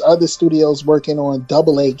he wants other studios working on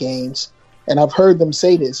AA games. And I've heard them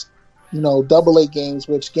say this, AA games,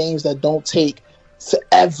 which games that don't take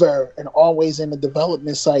forever and always in the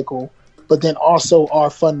development cycle, but then also are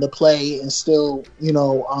fun to play and still,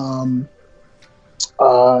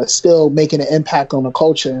 still making an impact on the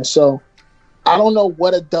culture. And so I don't know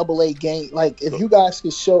what a AA game, like, if you guys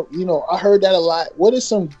could show, I heard that a lot. What are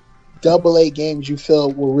some AA games you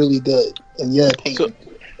feel were really good in your opinion?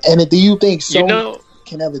 And do you think Sony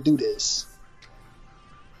can ever do this?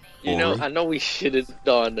 I know we shitted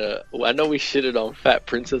on Fat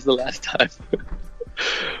Princess the last time.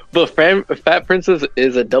 But Fat Princess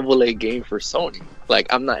is a AA game for Sony.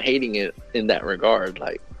 Like, I'm not hating it in that regard.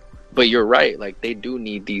 Like, but you're right. Like, they do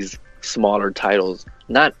need these smaller titles.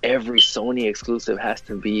 Not every Sony exclusive has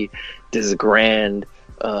to be this grand,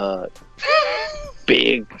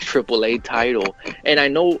 big AAA title. And I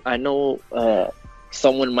know,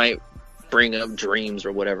 someone might bring up Dreams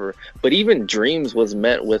or whatever, but even Dreams was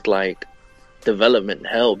met with like development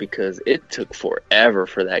hell because it took forever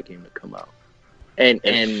for that game to come out. And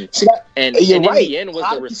you're in right. the end, was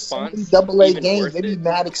the response AA games? They be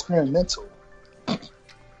mad experimental.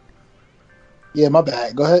 Yeah, my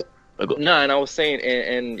bad. Go ahead. No, and I was saying,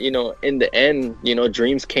 and in the end,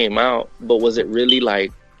 Dreams came out, but was it really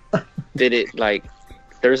like? Did it like?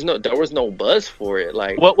 There was no buzz for it.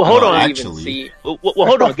 Like, well hold on. Actually, hold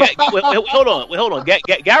on. Hold on.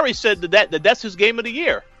 Gary said that's his game of the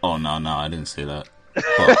year. Oh no, I didn't say that.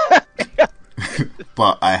 But,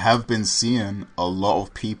 but I have been seeing a lot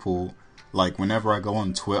of people, like whenever I go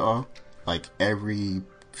on Twitter, like every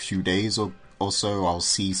few days or so, I'll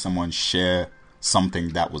see someone share something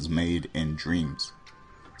that was made in Dreams.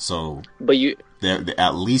 So, but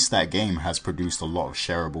at least that game has produced a lot of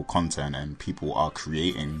shareable content, and people are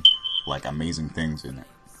creating like amazing things in it.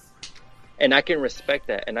 And I can respect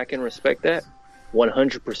that.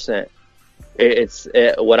 100%. It's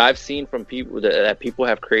what I've seen from people that people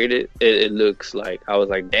have created. It looks like, I was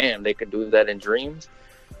like, damn, they could do that in Dreams.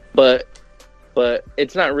 But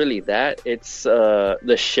it's not really that. It's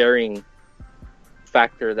the sharing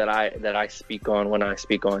factor that I speak on when I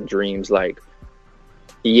speak on Dreams. Like,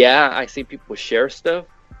 yeah, I see people share stuff,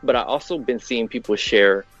 but I also been seeing people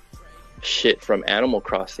share shit from Animal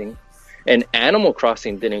Crossing, and Animal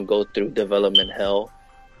Crossing didn't go through development hell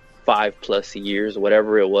 5+ years,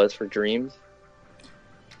 whatever it was, for Dreams.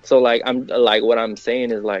 So like, I'm like, what I'm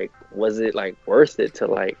saying is like, was it like worth it to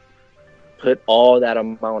like put all that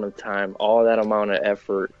amount of time, all that amount of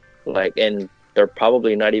effort, like, and they're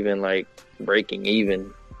probably not even like breaking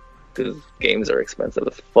even because games are expensive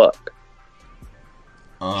as fuck.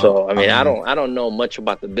 So I mean, I don't know much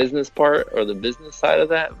about the business part or the business side of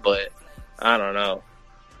that, but I don't know.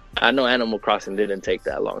 I know Animal Crossing didn't take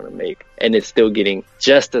that long to make, and it's still getting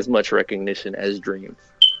just as much recognition as Dreams.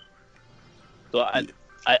 So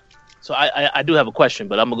I do have a question,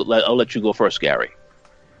 but I'll let you go first, Gary.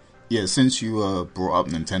 Yeah, since you brought up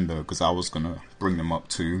Nintendo, because I was gonna bring them up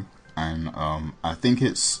too, and I think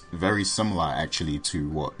it's very similar actually to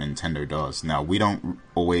what Nintendo does. Now, we don't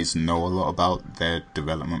always know a lot about their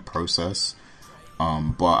development process,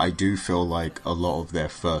 but I do feel like a lot of their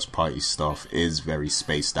first party stuff is very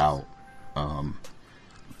spaced out,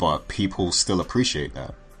 but people still appreciate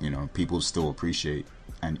that. You know, people still appreciate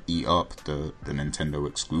and eat up the Nintendo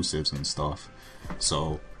exclusives and stuff.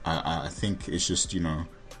 So I think it's just, you know,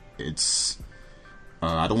 it's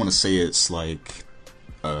I don't want to say it's like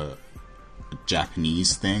a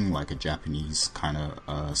Japanese thing, like a Japanese kind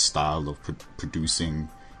of style of producing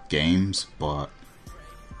games, but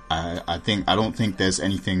I don't think there's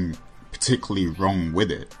anything particularly wrong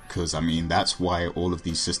with it, because I mean, that's why all of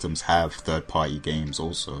these systems have third-party games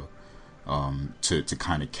also, to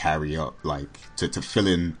kind of carry up, like to fill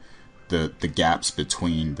in the gaps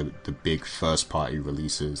between the big first-party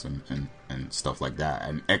releases and stuff like that.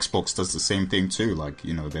 And Xbox does the same thing too. Like,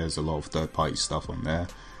 you know, there's a lot of third-party stuff on there,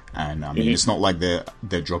 and I mean, it's not like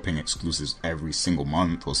they're dropping exclusives every single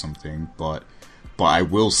month or something, but I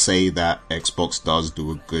will say that Xbox does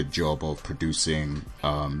do a good job of producing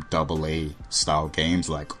AA style games,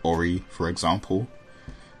 like Ori, for example.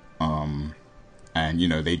 And you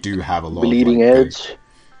know, they do have a lot Bleeding of Edge.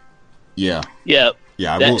 Yeah. I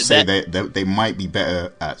will say they might be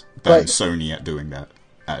better than Sony at doing that,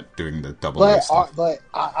 at doing the AA stuff. But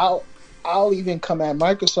I'll even come at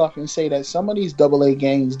Microsoft and say that some of these AA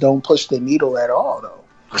games don't push the needle at all, though.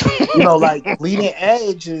 You know, like Bleeding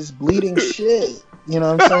Edge is bleeding shit. You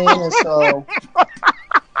know what I'm saying? And so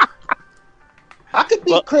I could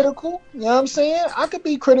be critical. You know what I'm saying? I could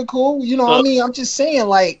be critical. You know what I mean? I'm just saying,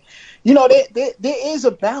 like, you know, there is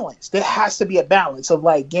a balance. There has to be a balance of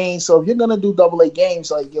like games. So if you're gonna do AA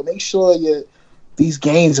games, like, you make sure these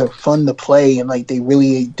games are fun to play and like they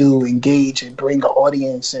really do engage and bring an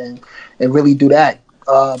audience and really do that.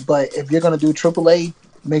 But if you're gonna do AAA,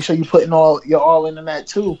 make sure you're putting your all into that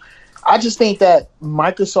too. I just think that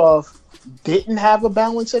Microsoft didn't have a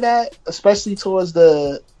balance of that, especially towards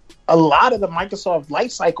a lot of the Microsoft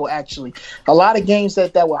life cycle. Actually, a lot of games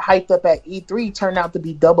that were hyped up at E3 turned out to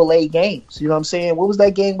be AA games. You know what I'm saying? What was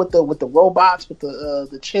that game with the robots, with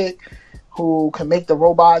the chick who can make the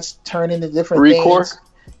robots turn into different things?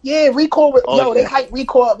 Yeah, Recore. They hyped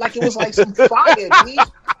Recore up like it was like some fire, dude.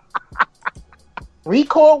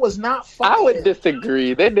 Recore was not fire. I would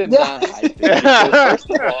disagree. They did not hype it.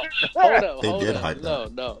 First of all, hold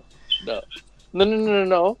up. No.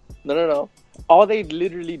 All they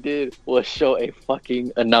literally did was show a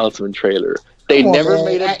fucking announcement trailer. They never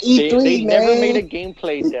made a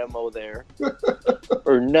gameplay demo there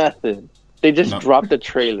or nothing. They just dropped a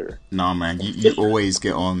trailer. Nah, man, you always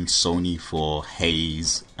get on Sony for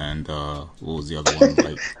Haze and what was the other one?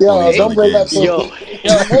 Like, don't bring that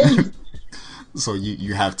Haze. So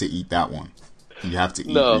you have to eat that one. You have to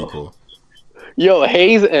eat Rico. Yo,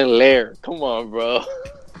 Haze and Lair. Come on, bro.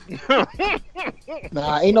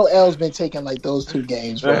 Nah, ain't no L's been taken like those two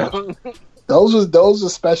games, bro. Those are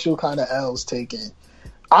special kind of L's taken.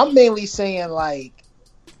 I'm mainly saying, like,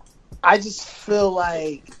 I just feel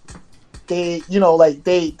like they, you know, like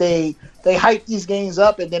they hype these games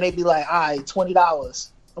up and then they be like, all right, $20.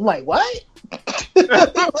 I'm like, what?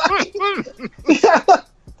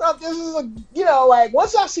 Thought this is like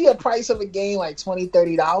once I see a price of a game like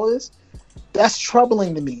 $20-$30, that's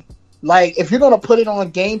troubling to me. Like if you're gonna put it on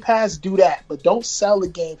Game Pass, do that, but don't sell the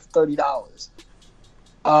game for $30.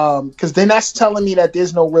 Because then that's telling me that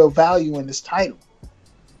there's no real value in this title.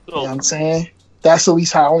 You know what I'm saying? That's at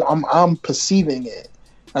least how I'm perceiving it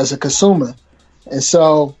as a consumer. And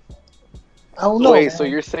so I don't know. Wait, man. so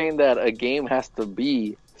you're saying that a game has to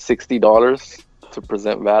be $60 to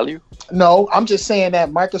present value? No, I'm just saying that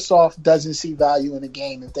Microsoft doesn't see value in a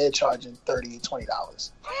game if they're charging $30-$20.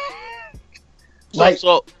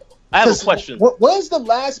 So I have a question. What is the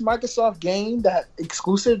last Microsoft game that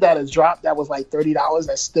exclusive that has dropped that was like $30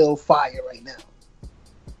 that's still fire right now?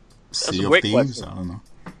 Sea a of great Thieves? question. I don't know.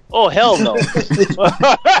 Oh hell no!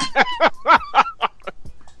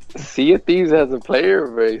 Sea of Thieves has a player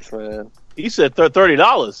base, man. He said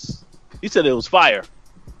 $30. He said it was fire.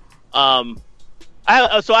 I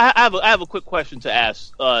have a quick question to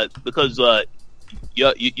ask because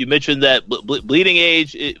you mentioned that Bleeding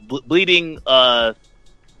Edge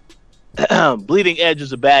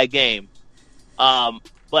is a bad game.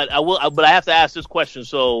 But I have to ask this question.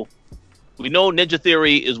 So we know Ninja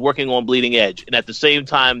Theory is working on Bleeding Edge, and at the same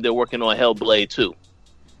time they're working on Hellblade 2.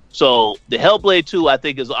 So the Hellblade 2, I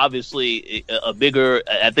think, is obviously a bigger.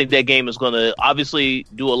 I think that game is going to obviously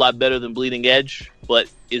do a lot better than Bleeding Edge. But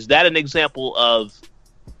is that an example of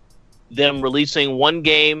them releasing one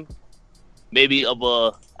game, maybe of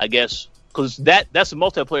a, I guess, because that's a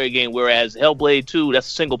multiplayer game, whereas Hellblade 2, that's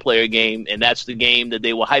a single player game, and that's the game that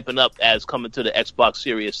they were hyping up as coming to the Xbox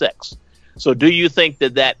Series X. So do you think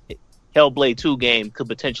that Hellblade 2 game could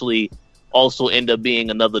potentially also end up being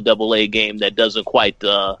another AA game that doesn't quite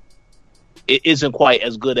it isn't quite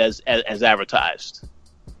as good as advertised?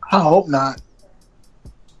 I hope not.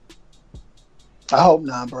 I hope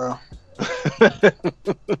not, bro.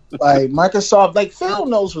 Like Microsoft, like Phil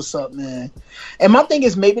knows what's up, man. And my thing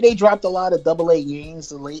is, maybe they dropped a lot of AA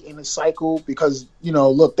games late in the cycle because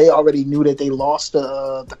look, they already knew that they lost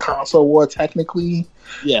the console war technically.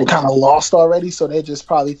 Yeah, they kind of lost already, so they're just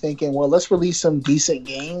probably thinking, well, let's release some decent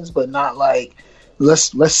games, but not like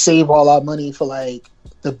let's save all our money for like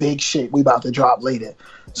the big shit we about to drop later.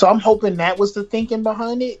 So I'm hoping that was the thinking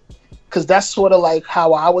behind it. Because that's sort of like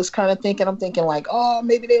how I was kind of thinking. I'm thinking like, oh,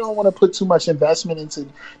 maybe they don't want to put too much investment into.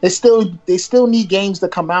 They still need games to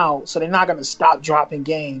come out, so they're not going to stop dropping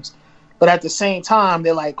games. But at the same time,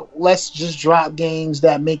 they're like, let's just drop games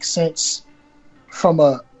that make sense from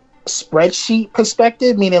a spreadsheet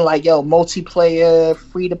perspective, meaning like, multiplayer,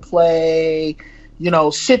 free to play,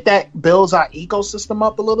 shit that builds our ecosystem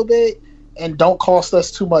up a little bit and don't cost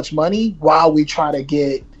us too much money while we try to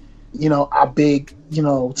get our big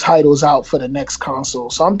titles out for the next console.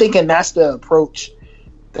 So I'm thinking that's the approach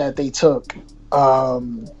that they took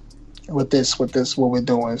with this what we're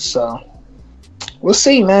doing. So we'll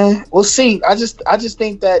see, man. We'll see. I just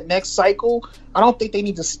think that next cycle, I don't think they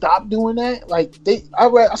need to stop doing that. Like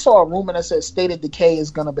I saw a rumor that said State of Decay is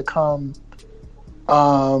going to become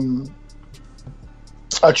a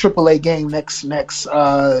AAA game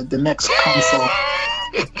the next console.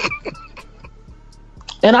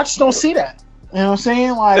 And I just don't see that. You know what I'm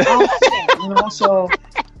saying? Like, I don't see that, So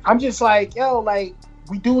I'm just like, like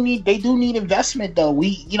they do need investment though.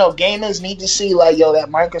 Gamers need to see like, that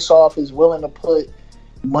Microsoft is willing to put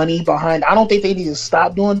money behind. I don't think they need to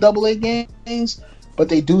stop doing AA games, but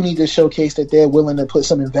they do need to showcase that they're willing to put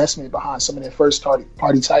some investment behind some of their first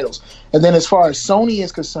party titles. And then as far as Sony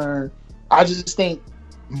is concerned, I just think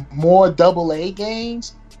more AA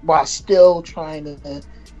games while still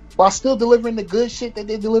delivering the good shit that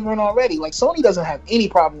they're delivering already. Like Sony doesn't have any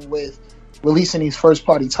problem with releasing these first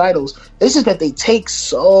party titles. It's just that they take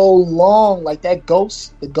so long. Like the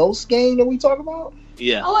Ghost game that we talk about.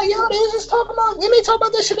 Yeah. I'm like, they was just talking about when they talk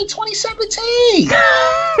about that shit in 2017.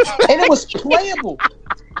 And it was playable.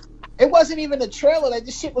 It wasn't even a trailer. Like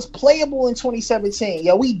this shit was playable in 2017.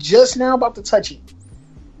 We just now about to touch it.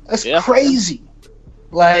 That's crazy.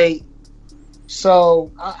 Like,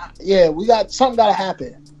 so we got something gotta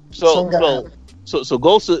happen. So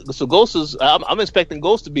Ghost is. I'm expecting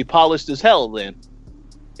Ghost to be polished as hell. Then,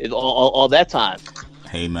 all that time.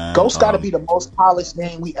 Hey man, Ghost got to be the most polished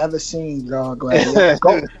game we ever seen, y'all. Glad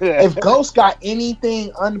if Ghost got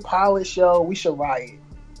anything unpolished, we should riot.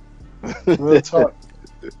 Real talk.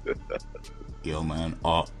 Yo, man,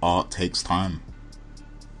 art takes time.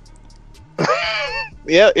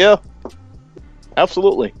 Yeah,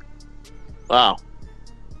 absolutely. Wow.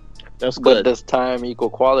 That's good. But does time equal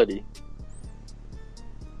quality?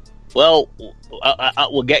 Well,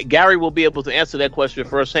 Gary will be able to answer that question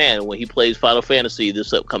firsthand when he plays Final Fantasy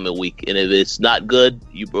this upcoming week. And if it's not good,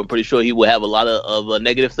 I'm pretty sure he will have a lot of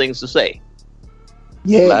negative things to say.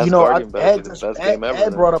 Yeah, Last you know, Guardian better be the best game ever,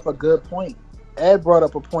 Ed brought up a good point.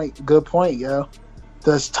 Good point, yo.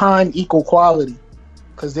 Does time equal quality?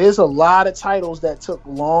 Because there's a lot of titles that took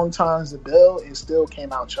long times to build and still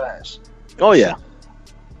came out trash. Oh, yeah.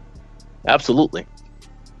 Absolutely.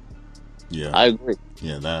 Yeah, I agree.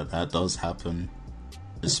 Yeah, that does happen,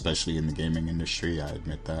 especially in the gaming industry. I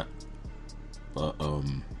admit that, but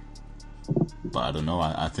I don't know.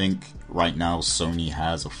 I think right now Sony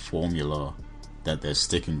has a formula that they're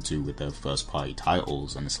sticking to with their first party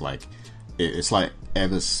titles, and it's like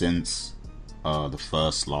ever since the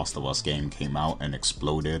first Last of Us game came out and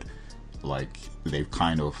exploded, like they've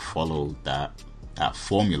kind of followed that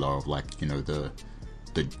formula of, like, you know, the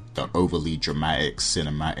overly dramatic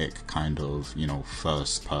cinematic kind of, you know,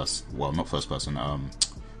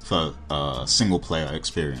 single player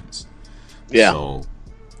experience. Yeah. So,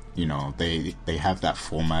 you know, they have that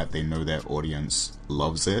format. They know their audience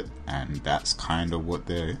loves it, and that's kind of what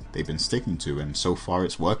they've been sticking to, and so far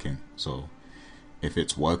it's working. So if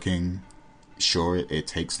it's working, sure, it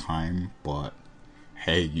takes time, but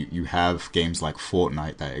hey, you have games like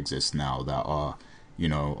Fortnite that exist now that are, you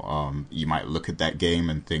know, you might look at that game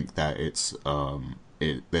and think that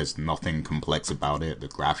there's nothing complex about it. The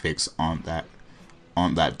graphics aren't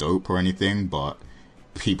that dope or anything, but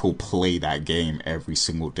people play that game every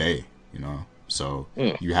single day, you know. So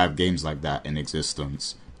you have games like that in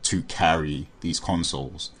existence to carry these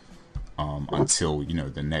consoles until, you know,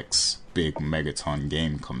 the next big megaton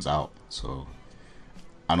game comes out. So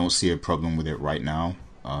I don't see a problem with it right now.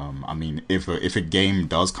 I mean, if a game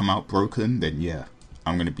does come out broken, then yeah,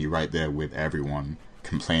 I'm going to be right there with everyone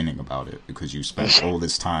complaining about it, because you spent all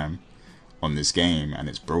this time on this game and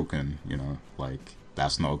it's broken, you know, like,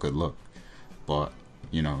 that's not a good look. But,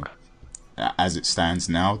 you know, as it stands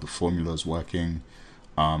now, the formula's working.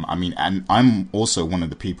 I mean, and I'm also one of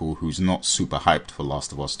the people who's not super hyped for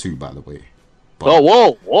Last of Us 2, by the way. But,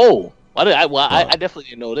 whoa. I definitely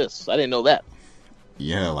didn't know this. I didn't know that.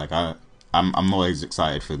 Yeah, like, I'm not as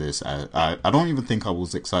excited for this. I don't even think I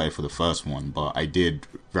was excited for the first one, but I did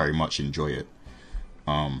very much enjoy it.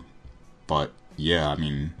 But yeah, I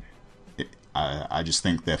mean, I just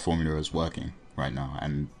think their formula is working right now,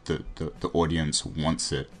 and the audience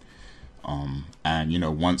wants it. And, you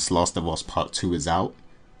know, once Last of Us Part 2 is out,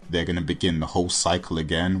 they're going to begin the whole cycle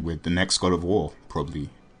again with the next God of War, probably.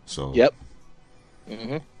 So yep.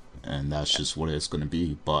 Mm-hmm. And that's just what it's going to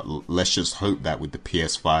be. But let's just hope that with the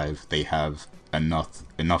PS5 they have enough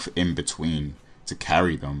in between to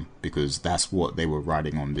carry them, because that's what they were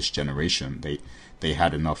riding on this generation. They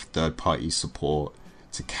had enough third-party support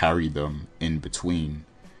to carry them in between,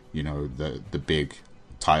 you know, the big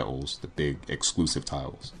titles, the big exclusive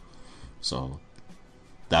titles. So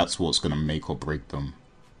that's what's going to make or break them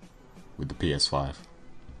with the PS5.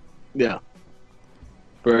 Yeah.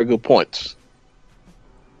 Very good points.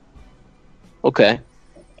 Okay.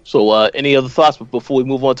 So, any other thoughts before we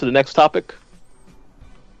move on to the next topic?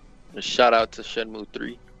 A shout out to Shenmue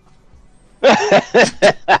 3.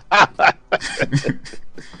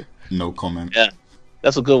 No comment. Yeah,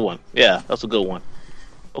 that's a good one.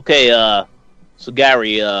 Okay, so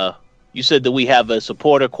Gary, you said that we have a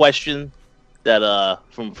supporter question that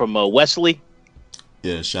from Wesley.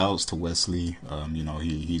 Yeah, shouts to Wesley. You know,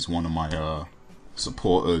 he's one of my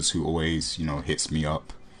supporters who always, you know, hits me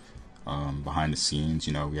up behind the scenes.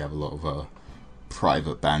 You know, we have a lot of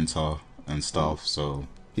private banter and stuff, so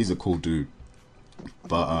he's a cool dude.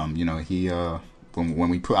 But you know, he when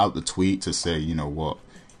we put out the tweet to say, you know, what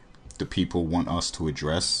the people want us to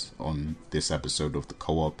address on this episode of the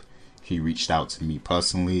Co-op, he reached out to me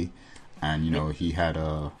personally, and, you know, he had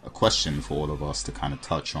a question for all of us to kind of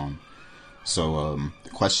touch on. So the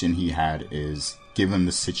question he had is, given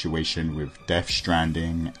the situation with Death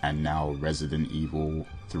Stranding and now Resident Evil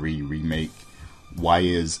 3 Remake, why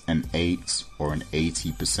is an 8 or an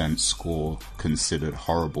 80% score considered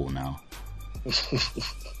horrible now?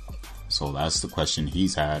 So that's the question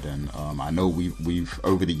he's had, and I know we've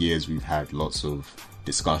over the years we've had lots of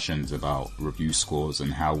discussions about review scores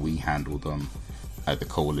and how we handle them at the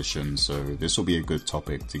Coalition, so this will be a good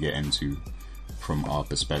topic to get into from our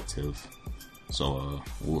perspective. So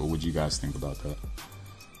what would you guys think about that?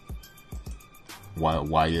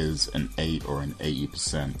 Why is an 8 or an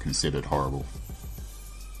 80% considered horrible?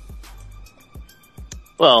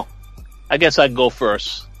 Well, I guess I can go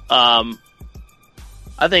first.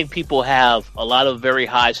 I think people have a lot of very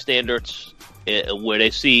high standards where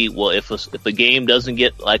they see, well, if a game doesn't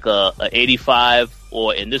get like a 85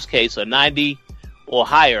 or in this case, a 90 or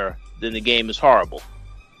higher, then the game is horrible.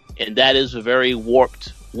 And that is a very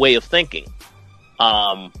warped way of thinking.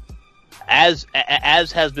 As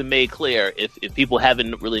has been made clear, if people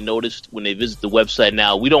haven't really noticed when they visit the website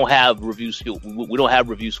now, we don't have review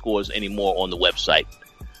scores anymore on the website,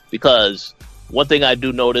 because one thing I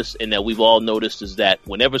do notice, and that we've all noticed, is that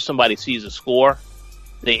whenever somebody sees a score,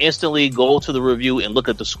 they instantly go to the review and look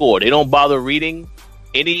at the score. They don't bother reading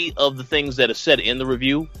any of the things that are said in the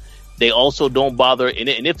review. They also don't bother, and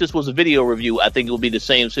if this was a video review, I think it would be the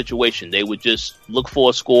same situation. They would just look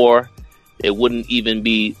for a score. They wouldn't even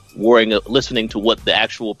be listening to what the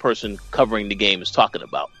actual person covering the game is talking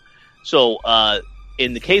about. So,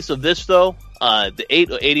 in the case of this, though, the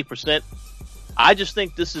 8 or 80%, I just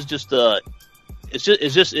think this is just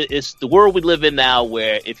it's the world we live in now,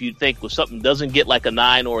 where if you think something doesn't get like a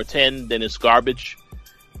 9 or a 10, then it's garbage.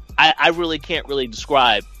 I really can't really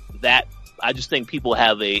describe that. I just think people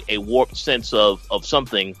have a warped sense of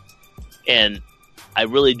something, and I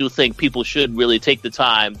really do think people should really take the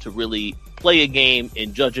time to really play a game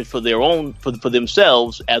and judge it for their own, for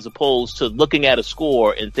themselves, as opposed to looking at a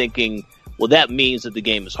score and thinking, well, that means that the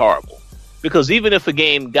game is horrible. Because even if a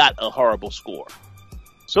game got a horrible score,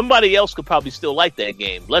 somebody else could probably still like that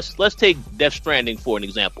game. Let's take Death Stranding for an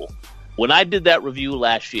example. When I did that review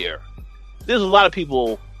last year, there's a lot of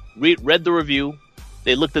people read the review,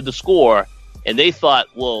 they looked at the score, and they thought,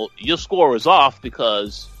 well, your score is off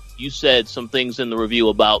because you said some things in the review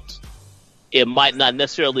about it might not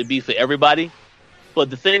necessarily be for everybody. But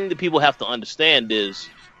the thing that people have to understand is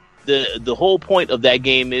the whole point of that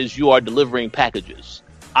game is you are delivering packages.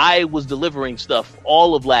 I was delivering stuff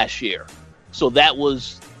all of last year. So that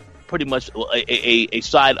was pretty much a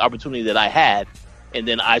side opportunity that I had. And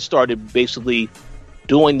then I started basically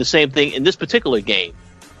doing the same thing in this particular game.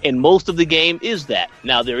 And most of the game is that.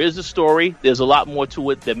 Now, there is a story. There's a lot more to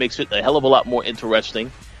it that makes it a hell of a lot more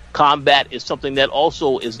interesting. Combat is something that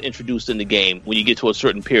also is introduced in the game when you get to a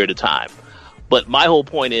certain period of time. But my whole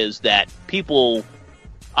point is that people,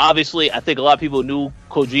 obviously, I think a lot of people knew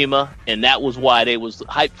Kojima, and that was why they was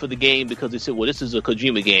hyped for the game, because they said, well, this is a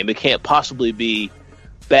Kojima game. It can't possibly be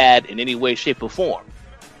bad in any way, shape, or form.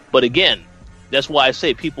 But again, that's why I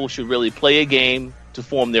say people should really play a game to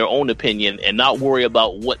form their own opinion and not worry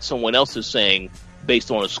about what someone else is saying based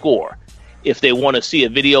on a score. If they want to see a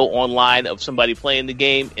video online of somebody playing the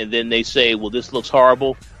game and then they say, well, this looks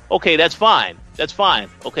horrible, okay, that's fine. That's fine.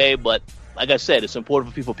 Okay, but like I said, it's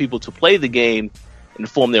important for people to play the game and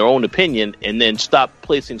form their own opinion, and then stop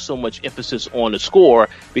placing so much emphasis on the score,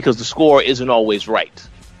 because the score isn't always right.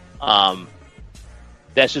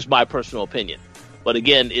 That's just my personal opinion. But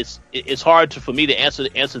again, it's hard for me to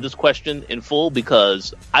answer this question in full,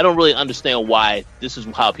 because I don't really understand why this is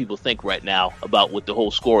how people think right now about with the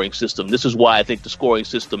whole scoring system. This is why I think the scoring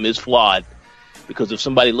system is flawed, because if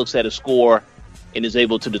somebody looks at a score and is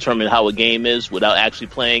able to determine how a game is without actually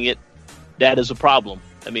playing it, that is a problem.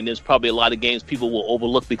 I mean, there's probably a lot of games people will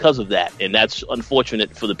overlook because of that, and that's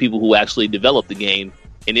unfortunate for the people who actually develop the game,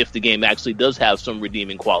 and if the game actually does have some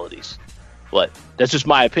redeeming qualities. But that's just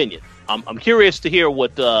my opinion. I'm curious to hear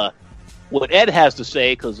what Ed has to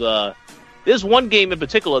say, because there's one game in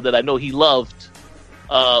particular that I know he loved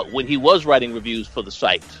when he was writing reviews for the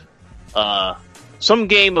site. Some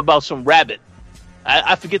game about some rabbit.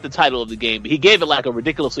 I forget the title of the game, but he gave it like a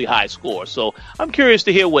ridiculously high score. So I'm curious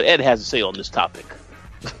to hear what Ed has to say on this topic.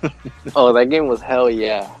 Oh, that game was hell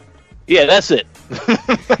yeah. Yeah, that's it.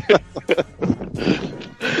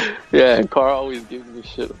 Yeah, and Carl always gives me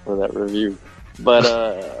shit for that review. But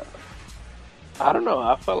I don't know.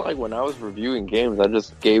 I felt like when I was reviewing games, I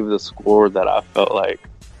just gave the score that I felt like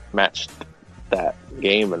matched that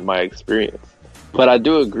game and my experience. But I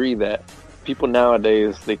do agree that people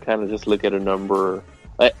nowadays, they kind of just look at a number.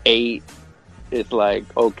 An 8, it's like,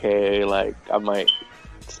 okay, like I might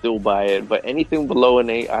still buy it. But anything below an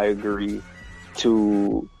 8, I agree.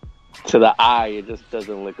 To the eye, it just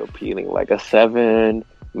doesn't look appealing. Like a 7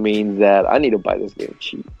 means that I need to buy this game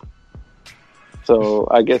cheap. So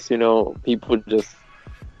I guess, people just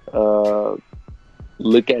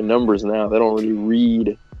look at numbers now. They don't really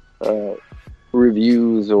read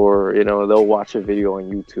reviews, or they'll watch a video on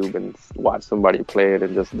YouTube and watch somebody play it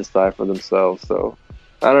and just decide for themselves. So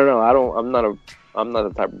I don't know. I'm not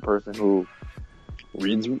the type of person who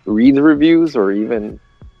reads reviews or even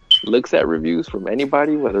looks at reviews from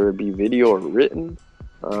anybody, whether it be video or written.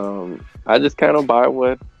 I just kind of buy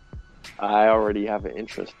what I already have an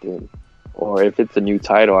interest in. Or if it's a new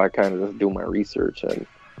title, I kind of just do my research and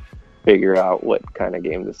figure out what kind of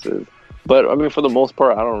game this is. But, I mean, for the most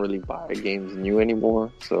part, I don't really buy games new anymore.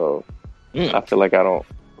 So I feel like I don't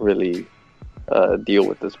really deal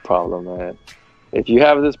with this problem, man. If you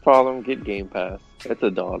have this problem, get Game Pass. It's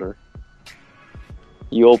 $1.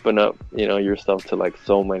 You open up, yourself to like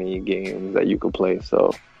so many games that you could play.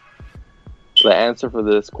 So the answer for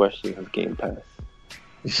this question is Game Pass.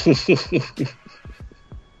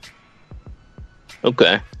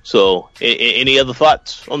 Okay. So any other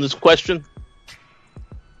thoughts on this question?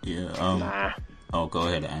 Yeah. Nah. Oh, go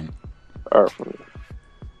ahead, Ant. All right, for me.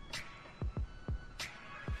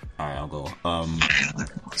 All right, I'll go.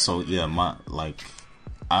 So yeah,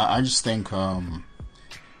 I just think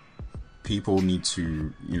people need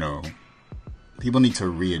to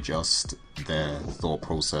readjust their thought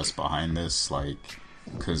process behind this,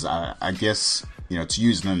 because I guess to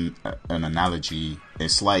use an analogy,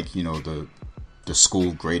 it's like the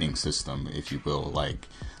school grading system, if you will. Like,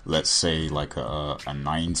 let's say like a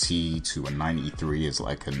 90 to a 93 is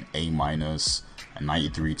like an A minus. A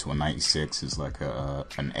 93 to a 96 is like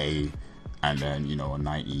an A, and then a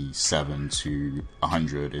 97 to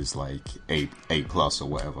 100 is like A plus or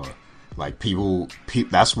whatever. Like people,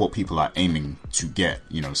 that's what people are aiming to get.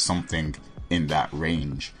 Something in that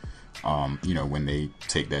range. When they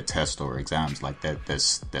take their test or exams, like that,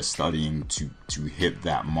 they're studying to hit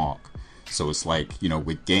that mark. So it's like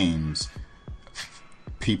with games,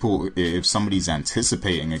 people, if somebody's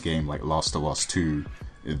anticipating a game like Last of Us 2.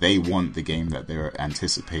 They want the game that they're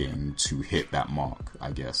anticipating to hit that mark,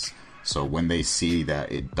 I guess. So when they see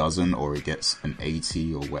that it doesn't, or it gets an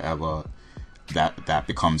 80 or whatever, that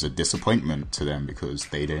becomes a disappointment to them, because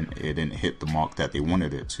it didn't hit the mark that they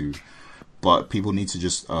wanted it to. But people need to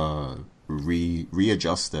just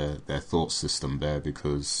readjust their thought system there,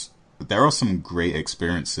 because there are some great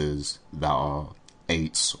experiences that are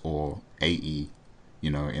 8s or 80,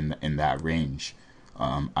 in that range.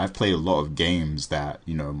 I've played a lot of games that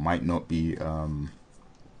might not be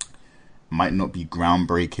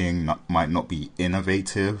groundbreaking, might not be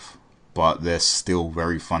innovative, but they're still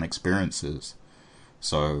very fun experiences.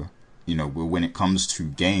 So when it comes to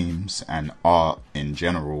games and art in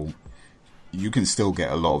general, you can still get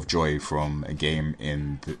a lot of joy from a game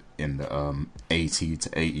in the 80 to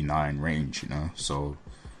 89 range. So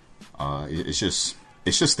it's just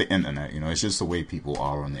the internet. It's just the way people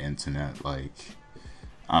are on the internet. Like,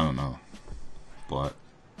 I don't know, but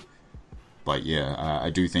yeah, I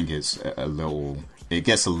do think it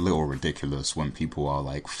gets a little ridiculous when people are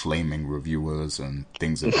like flaming reviewers and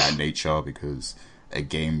things of that nature because a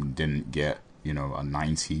game didn't get a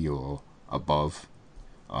 90 or above,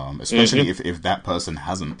 especially if that person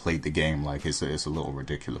hasn't played the game. Like, it's a little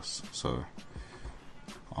ridiculous. So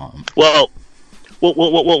well,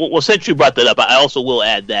 since you brought that up, I also will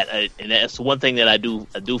add that, and that's one thing that I do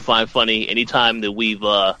find funny. Anytime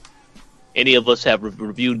that any of us have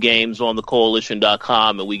reviewed games on the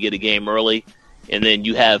Coalition.com and we get a game early, and then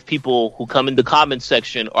you have people who come in the comments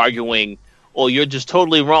section arguing, "Oh, you're just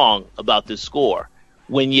totally wrong about this score,"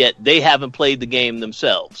 when yet they haven't played the game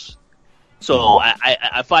themselves. So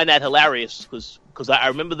I find that hilarious, because I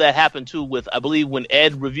remember that happened too with, I believe, when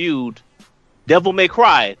Ed reviewed Devil May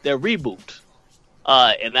Cry, their reboot.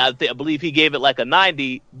 And I believe he gave it like a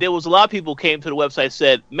 90. There was a lot of people came to the website and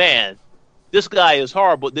said, "Man, this guy is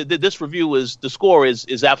horrible. This review the score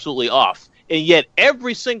is absolutely off." And yet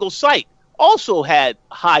every single site also had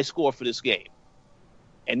a high score for this game.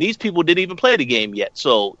 And these people didn't even play the game yet.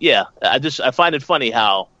 So yeah, I find it funny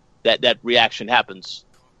how that reaction happens.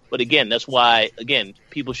 But again, that's why,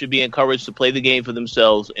 people should be encouraged to play the game for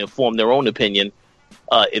themselves and form their own opinion,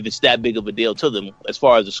 if it's that big of a deal to them as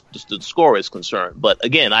far as the score is concerned. But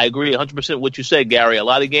again, I agree 100% what you said, Gary. A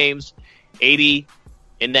lot of games, 80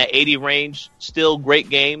 in that 80 range, still great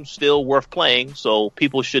games, still worth playing. So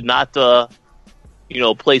people should not,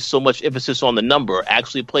 place so much emphasis on the number.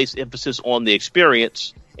 Actually, place emphasis on the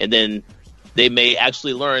experience, and then they may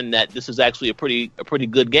actually learn that this is actually a pretty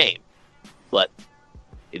good game. But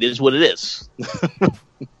it is what it is.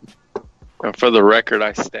 And for the record,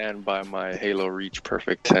 I stand by my Halo Reach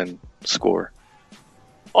Perfect 10 score.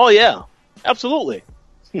 Oh yeah, absolutely.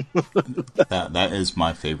 that is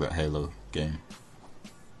my favorite Halo game.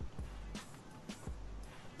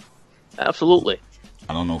 Absolutely.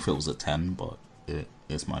 I don't know if it was a 10, but it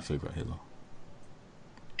is my favorite Halo.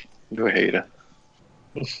 You're a hater.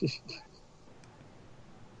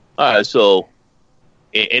 All right, so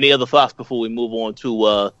any other thoughts before we move on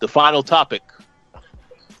to the final topic?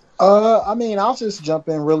 I'll just jump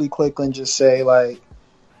in really quick and just say, I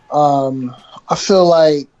feel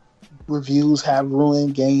like reviews have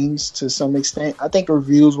ruined games to some extent. I think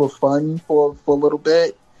reviews were fun for a little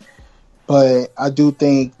bit, but I do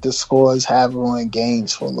think the scores have ruined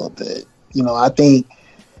games for a little bit. I think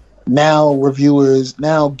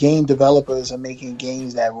now game developers are making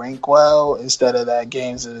games that rank well instead of that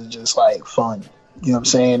games that are just like fun. You know what I'm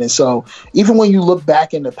saying? And so even when you look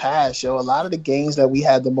back in the past, yo, a lot of the games that we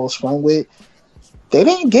had the most fun with, they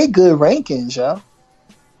didn't get good rankings, yo.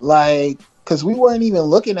 Like, because we weren't even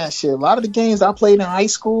looking at shit. A lot of the games I played in high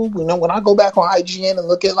school, you know, when I go back on IGN and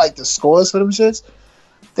look at like the scores for them shits,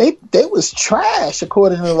 they was trash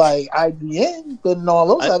according to like IGN and all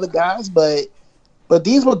those other guys, but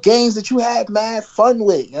these were games that you had mad fun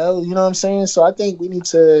with, yo. You know what I'm saying? So I think we need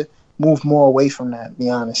to move more away from that, to be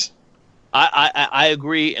honest. I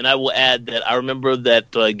agree, and I will add that I remember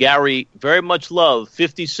that Gary very much loved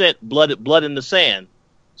 50 Cent Blood in the Sand.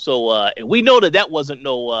 So and we know that wasn't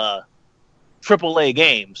no AAA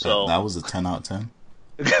game. So that was a 10 out of 10.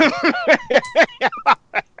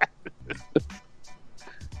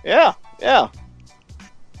 Yeah.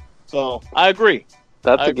 So I agree.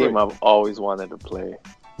 That's a game I've always wanted to play.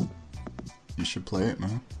 You should play it,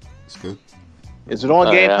 man. It's good. Is it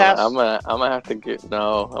on Game Pass? I'm gonna have to get it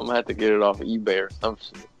off eBay or some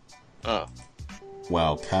shit.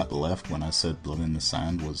 Wow, Cat left when I said Blood in the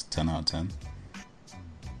Sand was 10 out of 10.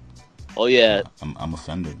 Oh yeah. I'm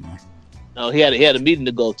offended, man. No, he had a meeting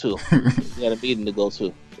to go to.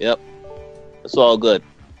 Yep. It's all good.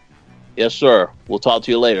 Yes, sir. We'll talk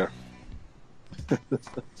to you later.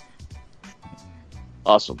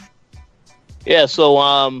 Awesome. Yeah,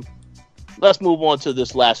 so let's move on to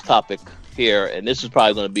this last topic here, and this is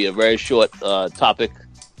probably going to be a very short topic,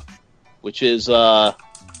 which is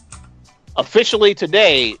officially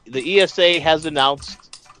today, the ESA has announced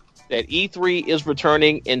that E3 is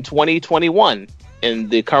returning in 2021, and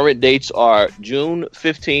the current dates are June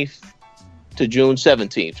 15th to June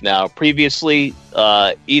 17th. Now, previously,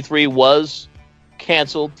 E3 was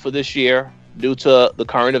canceled for this year due to the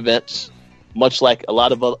current events, much like a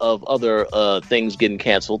lot of other things getting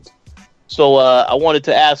canceled. So I wanted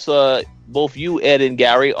to ask both you, Ed and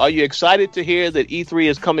Gary, are you excited to hear that E3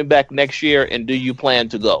 is coming back next year, and do you plan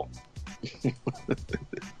to go? You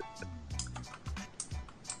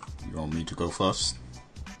want me to go first?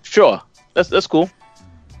 Sure. That's cool.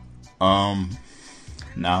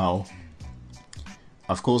 Now,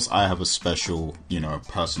 of course, I have a special,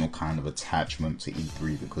 personal kind of attachment to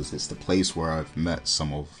E3 because it's the place where I've met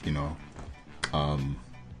some of,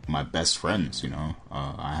 my best friends,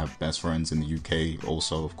 I have best friends in the UK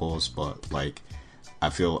also, of course, but like, I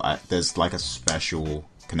feel there's like a special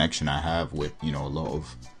connection I have with, a lot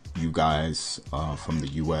of you guys from the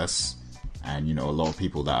US and, a lot of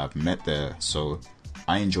people that I've met there. So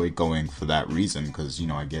I enjoy going for that reason because,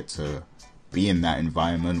 I get to be in that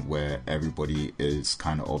environment where everybody is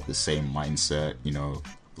kind of the same mindset,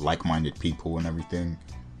 like-minded people and everything.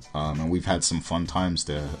 And we've had some fun times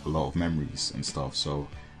there, a lot of memories and stuff. So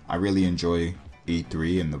I really enjoy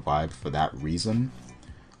E3 and the vibe for that reason.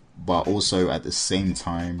 But also at the same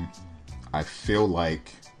time, I feel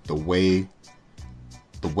like the way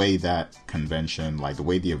that convention, like the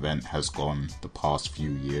way the event has gone the past few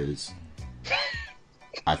years,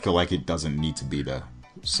 I feel like it doesn't need to be there.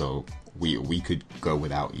 So we could go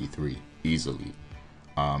without E3 easily.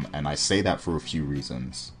 And I say that for a few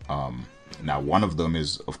reasons. Now, one of them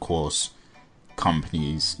is, of course,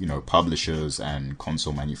 companies, publishers and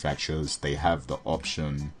console manufacturers, they have the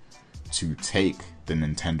option to take the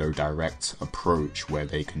Nintendo Direct approach where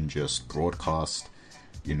they can just broadcast,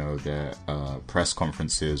 their press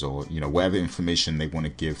conferences or, whatever information they want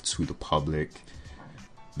to give to the public.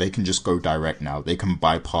 They can just go direct now. They can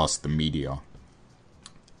bypass the media.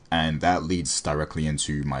 And that leads directly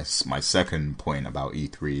into my second point about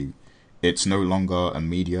E3. It's no longer a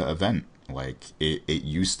media event. Like, it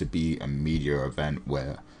used to be a media event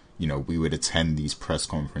where, we would attend these press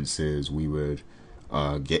conferences, we would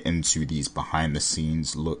get into these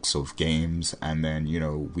behind-the-scenes looks of games, and then,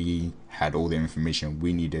 we had all the information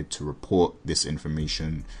we needed to report this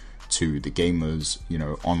information to the gamers,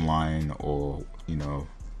 online, or,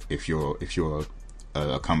 if you're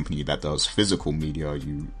a company that does physical media,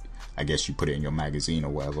 I guess you put it in your magazine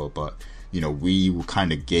or whatever, but, we were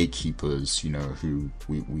kind of gatekeepers, who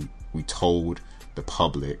we told the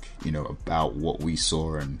public, about what we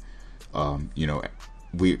saw, and,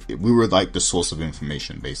 we were like the source of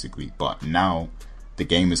information, basically. But now the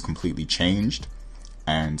game is completely changed,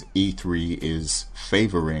 and E3 is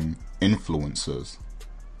favoring influencers.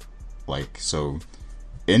 Like, so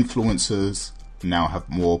influencers now have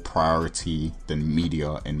more priority than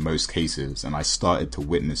media in most cases, and I started to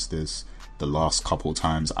witness this the last couple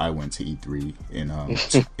times I went to E3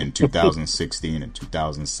 in 2016 and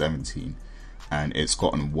 2017, and it's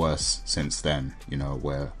gotten worse since then,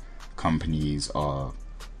 where companies are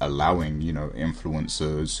allowing,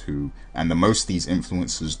 influencers and the most these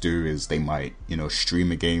influencers do is they might,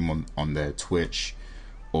 stream a game on their Twitch,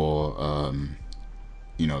 or,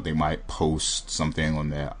 they might post something on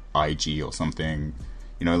their IG or something,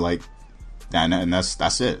 like, and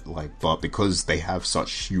that's it. Like, but because they have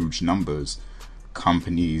such huge numbers,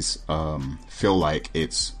 companies feel like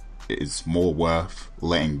it's more worth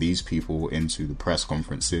letting these people into the press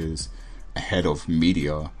conferences ahead of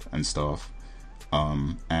media and stuff.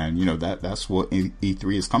 And that's what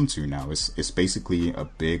E3 has come to now. It's basically a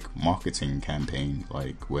big marketing campaign,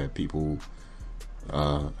 like, where people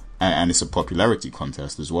and it's a popularity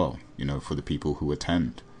contest as well, for the people who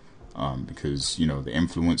attend, because the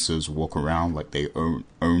influencers walk around like they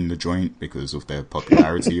own the joint because of their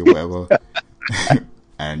popularity or whatever.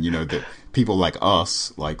 And the people like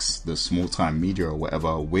us, like the small time media or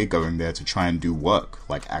whatever, we're going there to try and do work,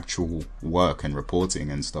 like actual work and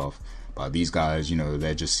reporting and stuff. But these guys,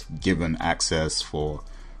 they're just given access for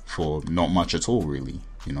not much at all, really.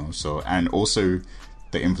 So, and also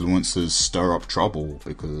the influencers stir up trouble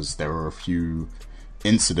because there are a few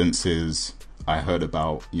incidences I heard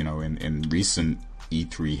about, in recent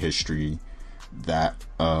E3 history that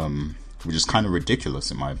were just kind of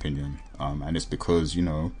ridiculous in my opinion. And it's because,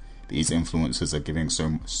 these influencers are giving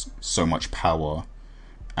so much power,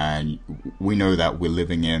 and we know that we're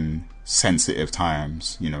living in sensitive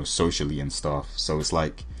times, socially and stuff. So it's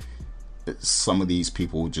like some of these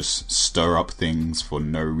people just stir up things for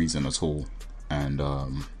no reason at all. And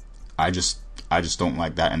I just don't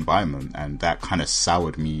like that environment, and that kind of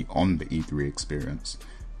soured me on the E3 experience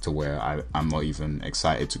to where I'm not even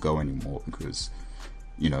excited to go anymore because,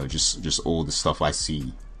 just all the stuff I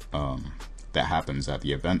see that happens at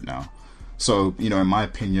the event now. So, in my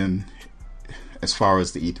opinion, as far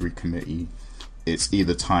as the E3 committee, it's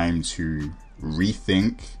either time to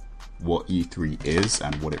rethink what E3 is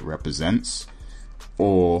and what it represents,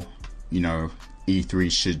 or,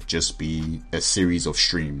 E3 should just be a series of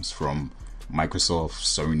streams from Microsoft,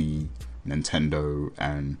 Sony, Nintendo,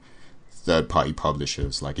 and third-party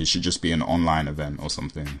publishers. Like, it should just be an online event or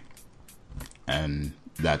something, and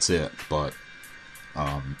that's it. But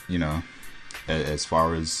as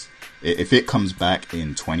far as if it comes back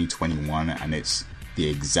in 2021 and it's the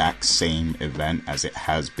exact same event as it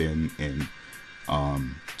has been in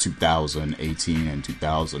 2018 and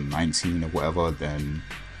 2019 or whatever, then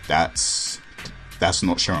that's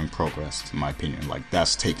not showing progress, in my opinion. Like,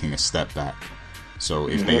 that's taking a step back. So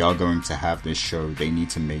if they are going to have this show, they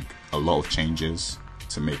need to make a lot of changes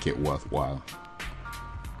to make it worthwhile.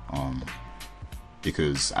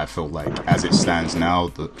 Because I feel like, as it stands now,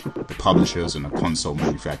 the publishers and the console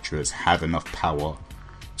manufacturers have enough power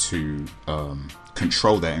to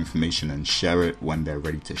control their information and share it when they're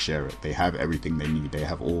ready to share it. They have everything they need. They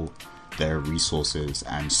have all their resources,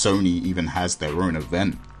 and Sony even has their own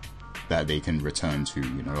event that they can return to.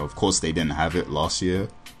 Of course they didn't have it last year,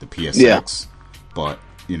 the PSX, but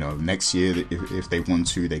next year, if they want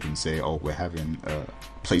to, they can say, oh, we're having a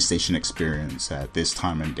PlayStation experience at this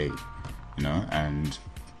time and date, and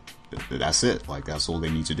that's it. Like, that's all they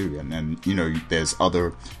need to do. And then, there's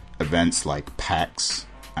other events like PAX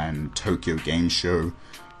and Tokyo Game Show,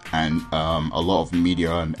 and a lot of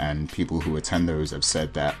media and people who attend those have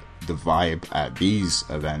said that the vibe at these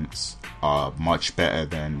events are much better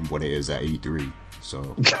than what it is at E3.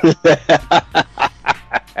 So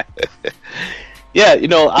yeah,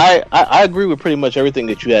 I agree with pretty much everything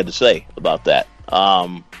that you had to say about that.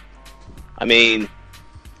 I mean,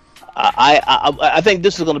 I think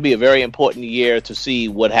this is going to be a very important year to see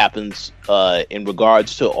what happens in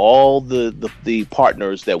regards to all the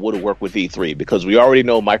partners that would have worked with E3, because we already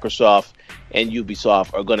know Microsoft and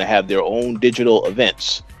Ubisoft are going to have their own digital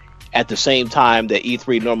events at the same time that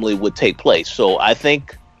E3 normally would take place. So I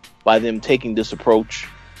think by them taking this approach,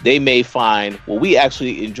 they may find, well, we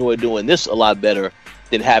actually enjoy doing this a lot better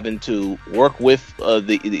than having to work with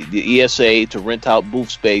the ESA to rent out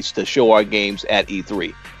booth space to show our games at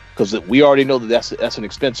E3. Because we already know that's an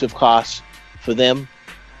expensive cost for them.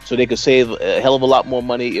 So they could save a hell of a lot more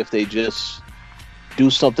money if they just do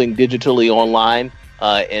something digitally online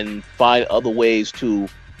and find other ways to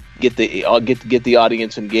get the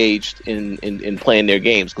audience engaged in playing their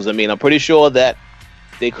games. Because, I mean, I'm pretty sure that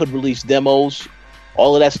they could release demos.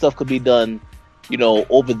 All of that stuff could be done,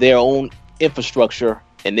 over their own infrastructure,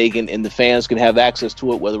 and the fans can have access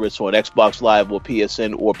to it, whether it's on Xbox Live or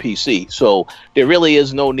PSN or PC. So there really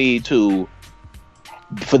is no need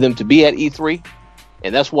for them to be at E3,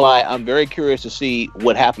 and that's why I'm very curious to see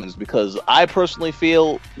what happens, because I personally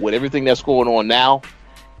feel with everything that's going on now,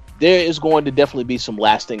 there is going to definitely be some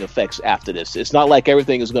lasting effects after this. It's not like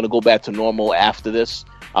everything is going to go back to normal after this,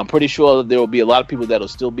 I'm pretty sure that there will be a lot of people that will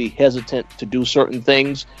still be hesitant to do certain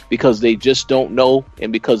things because they just don't know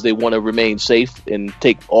and because they want to remain safe and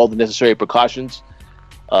take all the necessary precautions.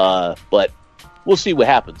 But we'll see what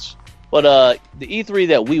happens. But the E3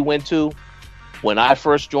 that we went to when I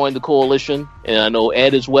first joined the coalition, and I know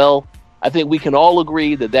Ed as well, I think we can all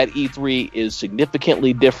agree that E3 is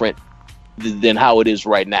significantly different than how it is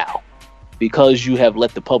right now because you have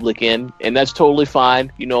let the public in, and that's totally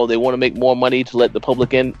fine. You know, they want to make more money to let the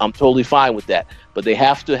public in. I'm totally fine with that. But they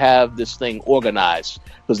have to have this thing organized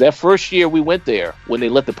because that first year we went there, when they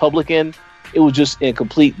let the public in, it was just in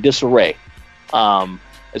complete disarray.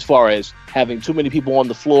 As far as having too many people on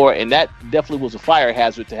the floor, and that definitely was a fire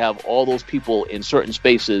hazard to have all those people in certain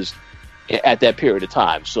spaces at that period of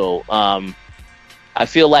time. So I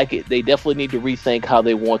feel like they definitely need to rethink how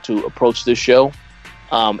they want to approach this show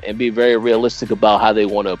and be very realistic about how they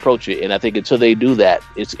want to approach it. And I think until they do that,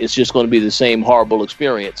 it's just going to be the same horrible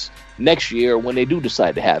experience next year when they do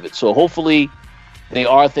decide to have it. So hopefully they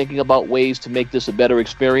are thinking about ways to make this a better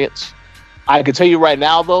experience. I can tell you right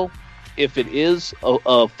now, though, if it is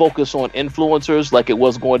a focus on influencers like it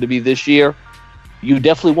was going to be this year, you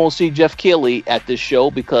definitely won't see Jeff Keighley at this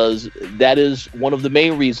show because that is one of the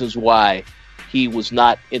main reasons why he was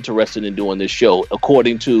not interested in doing this show,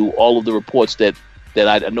 according to all of the reports that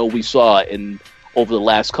I know we saw over the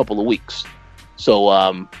last couple of weeks. So,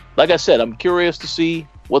 like I said, I'm curious to see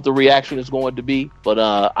what the reaction is going to be. But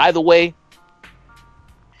either way,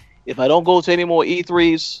 if I don't go to any more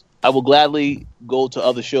E3s, I will gladly go to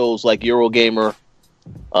other shows like Eurogamer,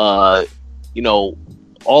 all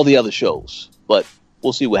the other shows. But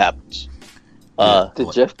we'll see what happens.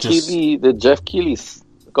 Jeff Keighley.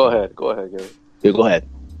 Go ahead, Gary. Yeah, go ahead.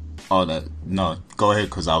 Oh, no, go ahead,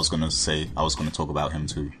 because I was going to talk about him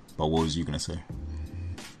too. But what was you going to say?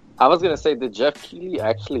 I was going to say, did Jeff Keighley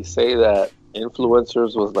actually say that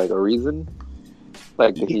influencers was like a reason?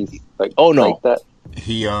 Like, did he oh no, like that?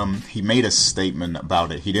 He made a statement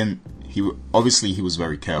about it. He was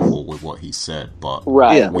very careful with what he said, but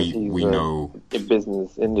right, yeah. we know a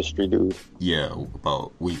business industry dude. Yeah,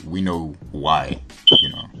 but we know why,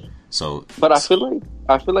 So, but I feel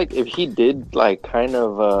like if he did like kind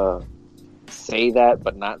of say that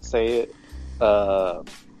but not say it, I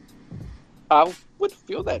would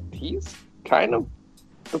feel that he's kind of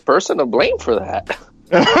the person to blame for that.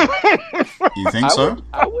 You think so?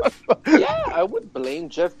 I would blame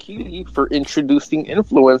Jeff Keighley for introducing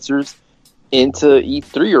influencers into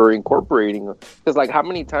E3 or incorporating them. Because, like, how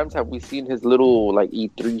many times have we seen his little, like,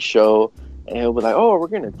 E3 show, and he'll be like, oh, we're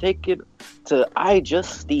going to take it to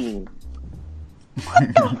iJustine.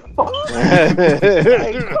 What the fuck?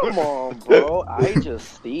 Like, come on, bro.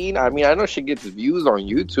 iJustine? I mean, I know she gets views on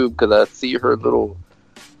YouTube because I see her little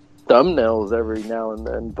thumbnails every now and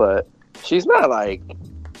then, but she's not, like,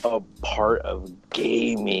 a part of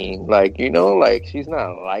gaming. Like, like, she's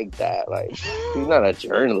not like that. Like, she's not a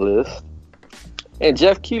journalist. And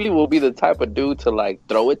Jeff Keighley will be the type of dude to, like,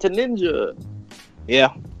 throw it to Ninja. Yeah.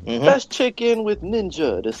 Mm-hmm. Let's check in with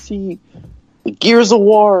Ninja to see the Gears of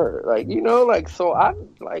War. Like, so I,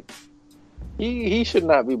 like, he should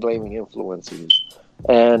not be blaming influencers.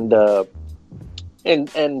 And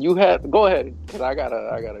you had, go ahead, because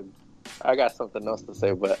I got something else to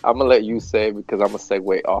say, but I'm gonna let you say because I'm gonna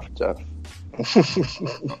segue off Jeff.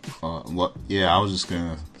 I was just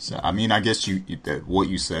gonna say. I mean, I guess what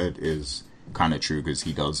you said is kind of true because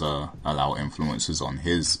he does allow influencers on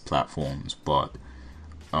his platforms, but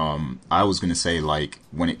I was gonna say, like,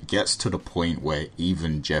 when it gets to the point where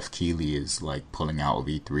even Jeff Keighley is like pulling out of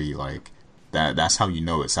E3, like that's how you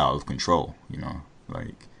know it's out of control,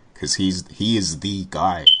 like because he is the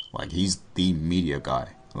guy, like he's the media guy.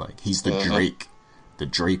 Like, he's the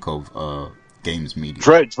Drake of games media.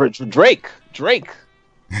 Drake.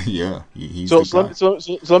 Yeah, he's so, the guy. so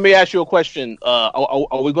let me ask you a question.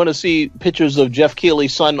 Are we going to see pictures of Jeff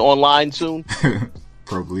Keighley's son online soon?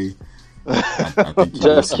 Probably. I think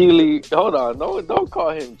Jeff Keighley, hold on, don't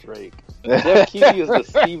call him Drake. Jeff Keighley is the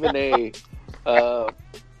Stephen A.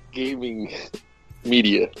 Gaming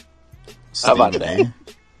media. How about that?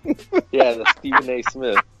 Yeah, the Stephen A.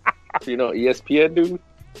 Smith. ESPN dude?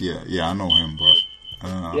 Yeah, I know him, but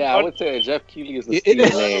I would say Jeff Keighley is the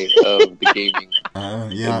Stephen A. of the gaming.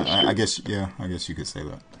 I guess you could say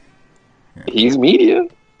that. Yeah. He's media.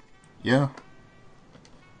 Yeah,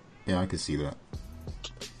 I could see that.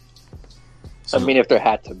 So, I mean, if there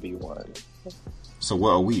had to be one. So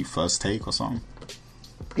what are we? First take or something?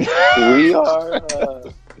 We are.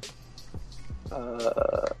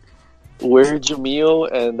 We're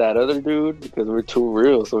Jamil and that other dude because we're too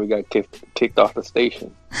real, so we got kicked off the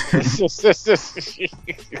station.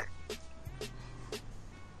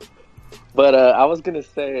 But I was gonna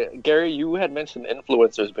say, Gary, you had mentioned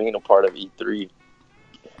influencers being a part of E3,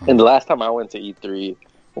 and the last time I went to E3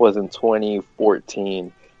 was in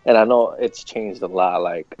 2014, and I know it's changed a lot.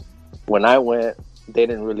 Like when I went, they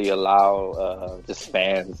didn't really allow just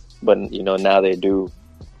fans, but now they do.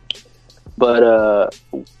 But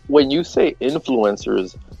when you say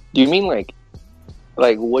influencers, do you mean like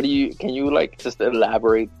what do you? Can you like just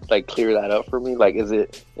elaborate, like clear that up for me? Like, is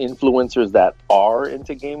it influencers that are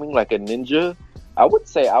into gaming, like a Ninja? I would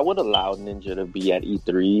say I would allow Ninja to be at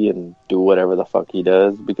E3 and do whatever the fuck he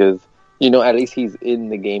does because at least he's in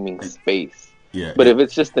the gaming space. Yeah. But if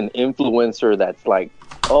it's just an influencer that's like,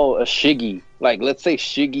 oh, a Shiggy, like let's say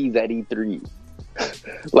Shiggy's at E3,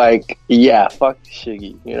 like yeah, fuck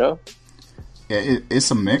Shiggy, Yeah, it's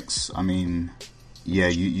a mix. I mean, yeah,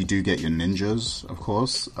 you do get your ninjas, of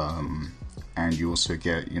course, and you also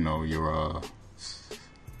get your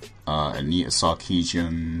Anita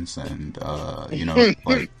Sarkeesians and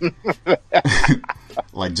like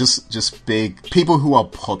like just big people who are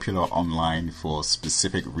popular online for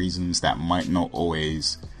specific reasons that might not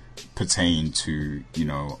always pertain to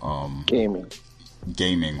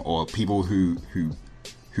gaming or people who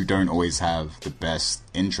don't always have the best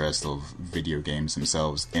interest of video games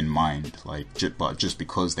themselves in mind, like but just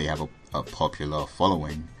because they have a popular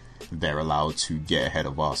following, they're allowed to get ahead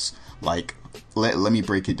of us. Like let me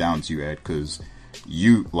break it down to you, Ed, because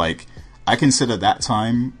I consider that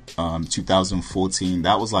time 2014,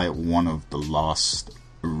 that was like one of the last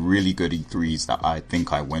really good E3s that I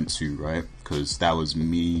think I went to, right? Because that was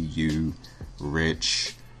me, you,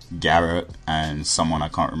 Rich, Garrett, and someone I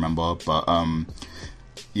can't remember, but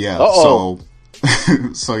yeah. Uh-oh.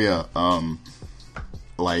 So yeah,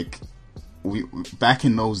 like we back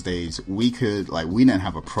in those days, we didn't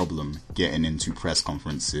have a problem getting into press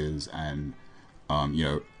conferences and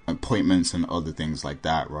appointments and other things like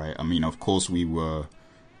that, right? I mean, of course we were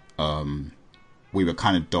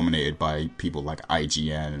kind of dominated by people like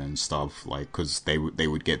IGN and stuff, like because they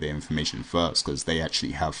would get their information first because they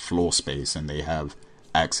actually have floor space and they have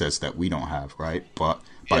access that we don't have, right? But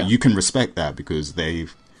you can respect that because they're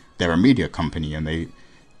a media company and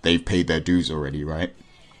they've paid their dues already, right?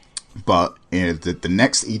 But the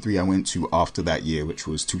next E3 I went to after that year, which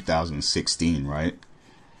was 2016, right?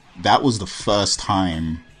 That was the first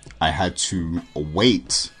time I had to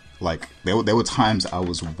wait. Like there were times I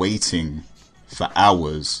was waiting for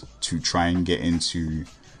hours to try and get into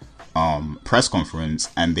press conference,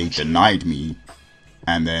 and they denied me.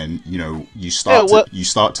 And then you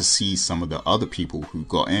start to see some of the other people who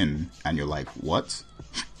got in, and you're like, what?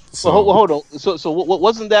 So hold on. So what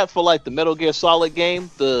wasn't that for like the Metal Gear Solid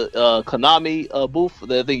game, the Konami booth?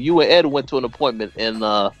 I think you and Ed went to an appointment, and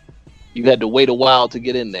you had to wait a while to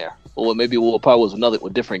get in there, or maybe it probably was a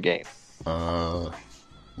different game.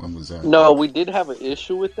 When was that? No, we did have an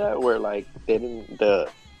issue with that where like we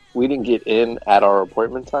didn't get in at our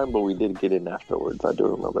appointment time, but we did get in afterwards. I do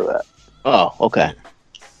remember that. Oh, okay.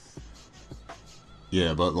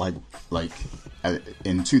 Yeah, but like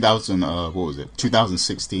in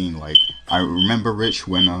 2016, like I remember, Rich,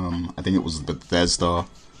 when I think it was Bethesda,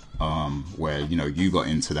 where you got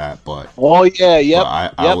into that, but oh yeah, yep.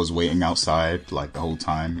 I was waiting outside like the whole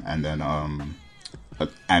time, and then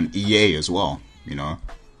and EA as well,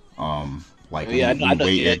 like we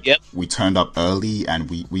waited. Yep. We turned up early, and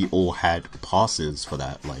we all had passes for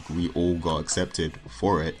that. Like we all got accepted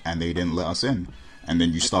for it, and they didn't let us in. And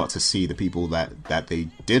then you start to see the people that they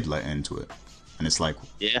did let into it, and it's like,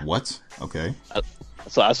 what? Okay.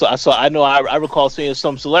 I recall seeing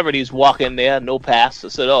some celebrities walk in there, no pass. I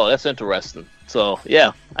said, oh, that's interesting. So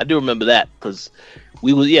yeah, I do remember that because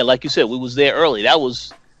we was like you said, we was there early. That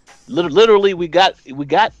was literally we got.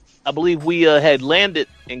 I believe we had landed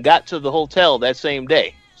and got to the hotel that same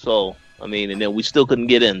day. So I mean, and then we still couldn't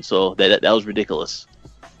get in. So that was ridiculous.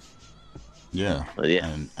 Yeah,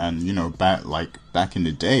 yeah. And back in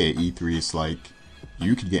the day at E3, it's like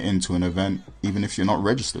you could get into an event even if you're not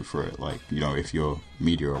registered for it. Like if you're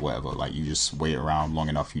media or whatever, like you just wait around long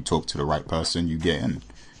enough, you talk to the right person, you get in.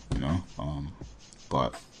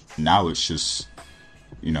 But now it's just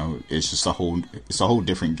a whole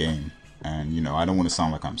different game. And I don't want to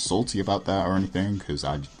sound like I'm salty about that or anything, because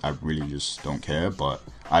I really just don't care. But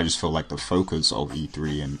I just feel like the focus of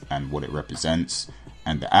E3 and what it represents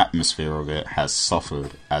and the atmosphere of it has suffered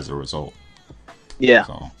as a result. Yeah,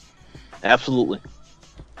 so. Absolutely.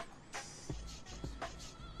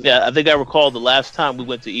 Yeah, I think I recall the last time we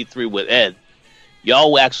went to E3 with Ed.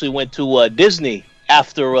 Y'all actually went to Disney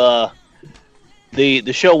after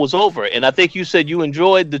the show was over, and I think you said you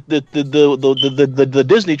enjoyed the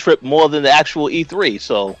Disney trip more than the actual E3.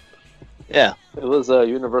 So, yeah. It was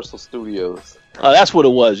Universal Studios. Oh, that's what it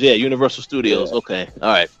was. Yeah, Universal Studios. Yeah. Okay, all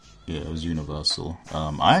right. Yeah, it was Universal.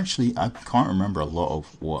 I can't remember a lot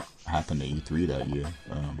of what happened at E3 that year.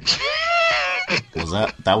 Was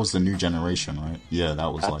that was the new generation, right? Yeah, that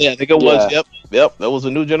was like. Yeah, I think it was. Yep. That was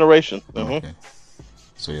a new generation. Okay.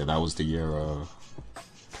 So yeah, that was the year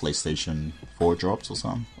PlayStation 4 drops or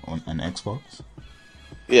something on an Xbox.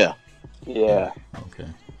 Yeah. Yeah. Okay.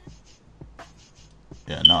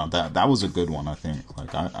 Yeah, no, that was a good one. I think.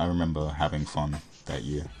 Like I remember having fun that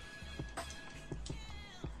year.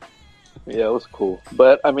 Yeah, it was cool.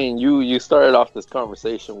 But I mean, you started off this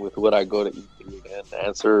conversation with would I go to E3 again? The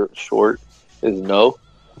answer short is no.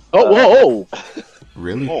 Oh, whoa.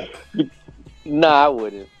 Really? Oh. Nah, I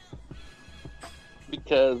wouldn't.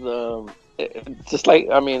 Because just like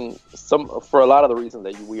I mean, for a lot of the reasons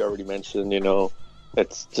that we already mentioned,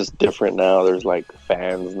 it's just different now. There's like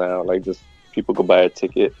fans now, like just people go buy a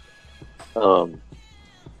ticket. And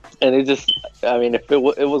it just, I mean, if it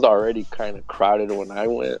was already kind of crowded when I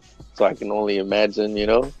went, so I can only imagine,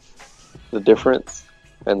 the difference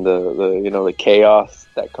and the chaos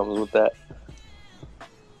that comes with that.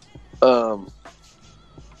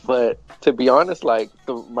 But to be honest, like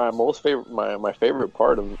my favorite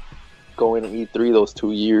part of going to E3 those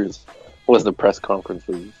 2 years was the press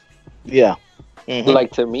conferences. Yeah. Mm-hmm.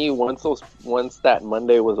 Like to me, once that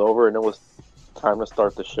Monday was over and it was time to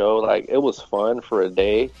start the show, like it was fun for a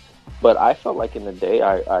day, but I felt like in the day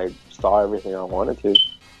I saw everything I wanted to.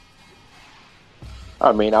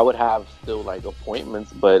 I mean, I would have still like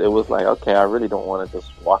appointments, but it was like, okay, I really don't want to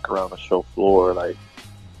just walk around the show floor, like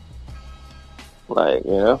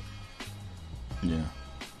Yeah.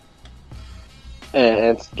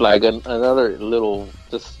 And it's like another little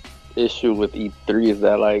just issue with E3 is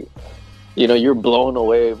that like, you're blown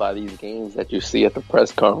away by these games that you see at the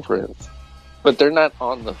press conference, but they're not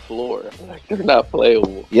on the floor. Like they're not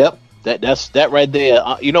playable. Yep. That's that right there.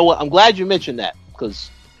 You know what? I'm glad you mentioned that because,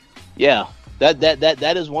 yeah,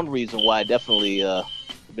 that is one reason why I definitely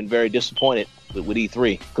been very disappointed with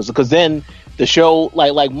E3 because then the show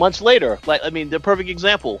like months later, like I mean, the perfect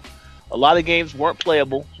example. A lot of games weren't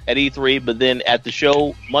playable at E3, but then at the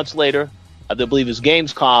show months later, I believe it's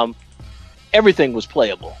Gamescom, everything was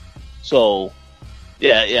playable. So,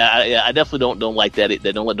 yeah, I definitely don't like that.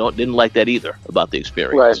 Didn't like that either about the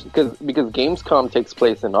experience. Right, because Gamescom takes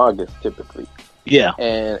place in August typically. Yeah,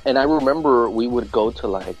 and I remember we would go to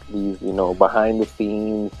like these behind the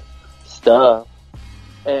scenes stuff,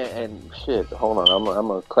 and shit. Hold on, I'm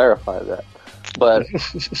gonna clarify that. But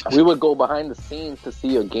we would go behind the scenes to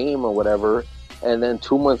see a game or whatever, and then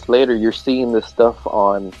 2 months later, you're seeing this stuff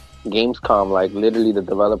on Gamescom. Like literally, the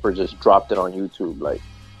developer just dropped it on YouTube. Like,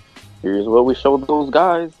 here's what we showed those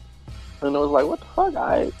guys, and I was like, what the fuck?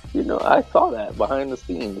 I saw that behind the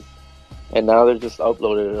scenes, and now they're just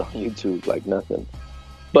uploaded it on YouTube like nothing.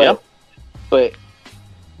 But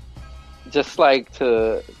just like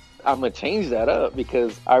I'm gonna change that up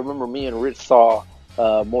because I remember me and Rich saw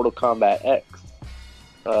Mortal Kombat X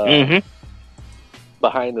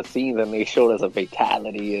behind the scenes, and they showed us a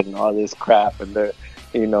fatality and all this crap, and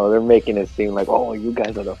they're making it seem like, oh, you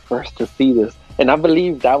guys are the first to see this, and I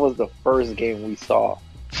believe that was the first game we saw.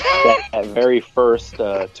 that very first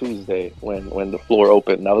Tuesday when the floor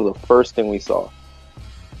opened, that was the first thing we saw.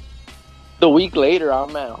 The week later,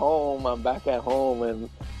 I'm back at home, and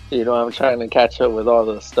I'm trying to catch up with all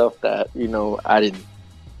the stuff that I didn't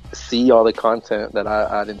see, all the content that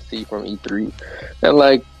I didn't see from E3, and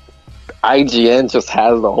like IGN just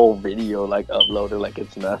has the whole video like uploaded like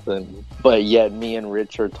it's nothing, but yet me and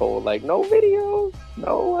Rich are told like no videos,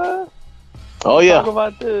 no talk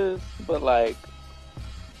about this, but like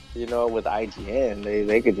with IGN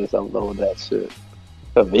they could just upload that shit,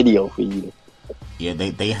 a video for you. Yeah,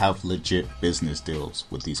 they have legit business deals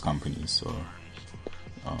with these companies, so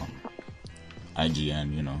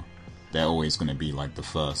IGN, they're always going to be like the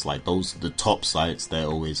first, like the top sites, they're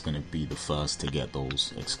always going to be the first to get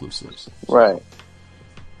those exclusives. Right,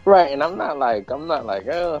 and I'm not like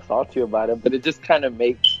salty about it, but it just kind of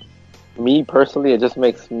makes me personally, it just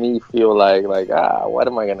makes me feel like what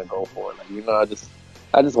am I going to go for? Like,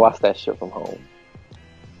 I just watch that shit from home.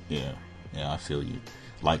 Yeah, I feel you.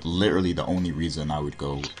 Like literally the only reason I would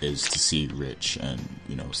go is to see Rich and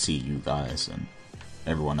see you guys and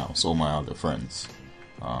everyone else, all my other friends.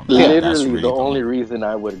 Literally that's really the only reason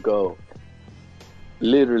I would go.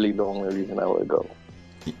 Literally the only reason I would go.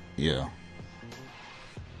 Yeah.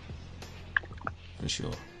 For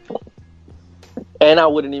sure. And I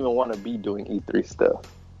wouldn't even want to be doing E3 stuff.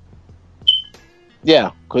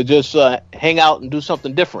 Yeah, could just hang out and do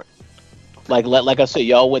something different. like I said,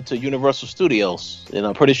 y'all went to Universal Studios, and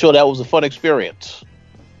I'm pretty sure that was a fun experience.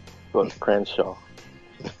 Go to Crenshaw.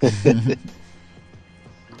 We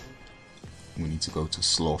need to go to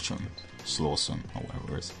Slauson, or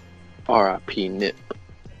whatever it is. R.I.P. Nip.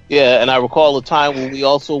 Yeah, and I recall a time when we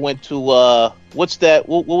also went to what's that?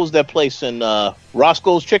 What was that place in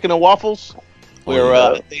Roscoe's Chicken and Waffles? Where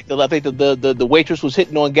I think the waitress was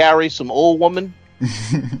hitting on Gary, some old woman.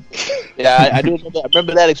 Yeah, I do. I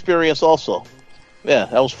remember that experience also. Yeah,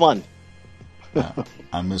 that was fun. Yeah,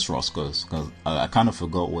 I miss Roscoe's because I kind of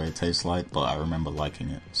forgot what it tastes like, but I remember liking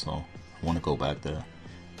it, so I want to go back there.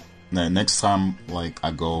 Now, next time, like,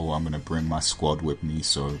 I go, I'm gonna bring my squad with me,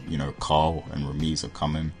 so Carl and Ramiz are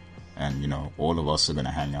coming, and all of us are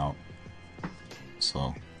gonna hang out.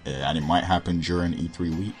 So, yeah, and it might happen during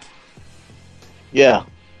E3 week. Yeah.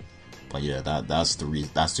 But yeah, that's the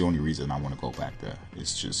reason. That's the only reason I want to go back there.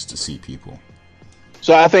 It's just to see people.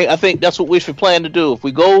 So I think that's what we should plan to do. If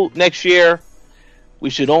we go next year, we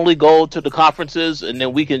should only go to the conferences, and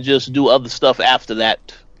then we can just do other stuff after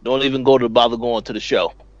that. Don't even bother going to the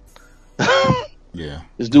show. Yeah.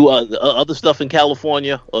 Just do other stuff in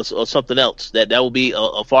California or something else. That will be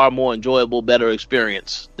a far more enjoyable, better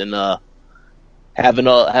experience than having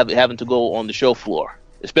to go on the show floor.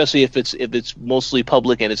 Especially if it's mostly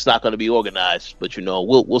public and it's not going to be organized, but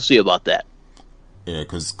we'll see about that. Yeah,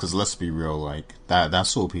 because let's be real, like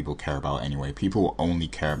that's all people care about anyway. People only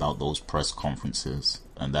care about those press conferences,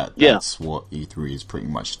 and that's what E3 is pretty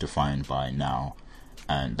much defined by now.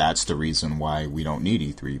 And that's the reason why we don't need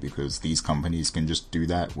E3, because these companies can just do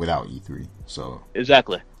that without E3. So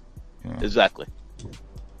exactly, yeah. Exactly.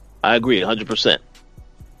 I agree 100%.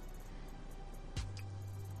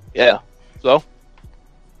 Yeah. So.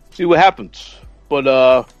 See what happens.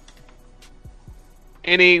 But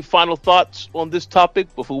any final thoughts on this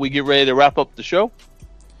topic before we get ready to wrap up the show?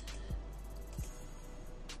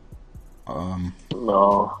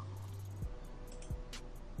 No.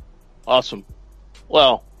 Awesome.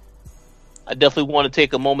 Well, I definitely want to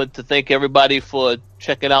take a moment to thank everybody for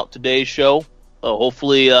checking out today's show.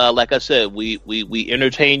 Hopefully, like I said, we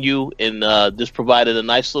entertain you, and this provided a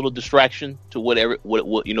nice little distraction to what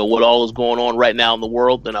all is going on right now in the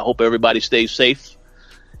world. And I hope everybody stays safe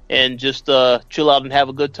and just chill out and have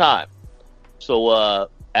a good time. So,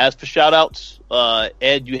 as for shout outs,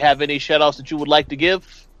 Ed, you have any shout outs that you would like to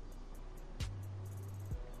give?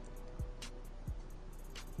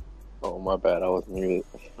 Oh, my bad. I was muted.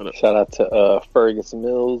 Shout out to Fergus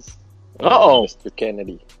Mills and Mr.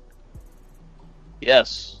 Kennedy.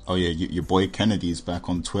 Yes. Oh yeah, your boy Kennedy's back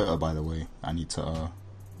on Twitter, by the way. I need to.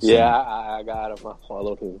 Yeah, I got him. I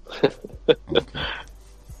followed him. Okay.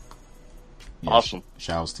 Yeah, awesome.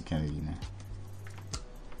 Shouts to Kennedy, man.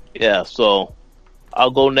 Yeah. So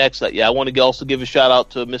I'll go next. I want to also give a shout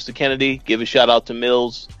out to Mr. Kennedy. Give a shout out to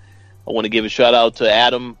Mills. I want to give a shout out to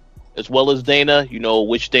Adam as well as Dana.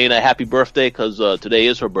 Which Dana? Happy birthday, because today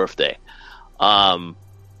is her birthday.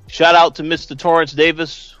 Shout out to Mr. Torrance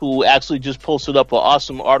Davis, who actually just posted up an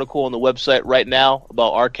awesome article on the website right now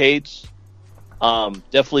about arcades.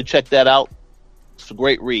 Definitely check that out. It's a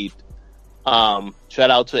great read. Shout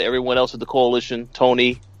out to everyone else at the Coalition,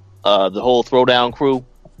 Tony, the whole Throwdown crew,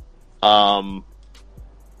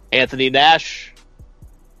 Anthony Nash,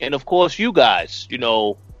 and of course you guys.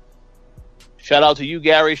 Shout out to you,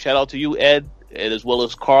 Gary. Shout out to you, Ed, and as well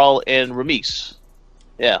as Carl and Ramiz.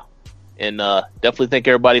 Yeah. And definitely thank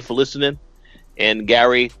everybody for listening. And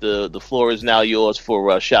Gary, the floor is now yours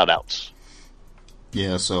for shout-outs.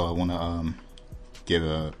 Yeah, so I want to give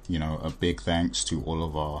a big thanks to all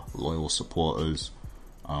of our loyal supporters.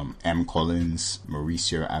 M. Collins,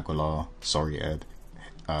 Mauricio Aguilar, sorry Ed,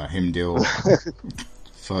 Himdil,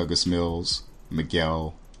 Fergus Mills,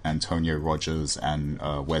 Miguel, Antonio Rogers, and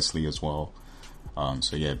Wesley as well.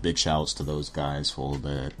 So yeah, big shouts to those guys for all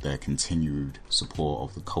their continued support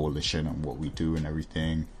of the Coalition and what we do and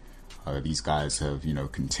everything. These guys have,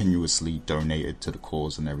 continuously donated to the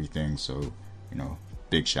cause and everything. So,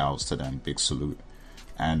 big shouts to them, big salute.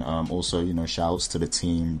 And also, shouts to the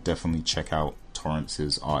team. Definitely check out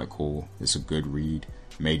Torrance's article. It's a good read.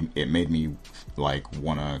 It made me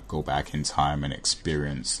want to go back in time and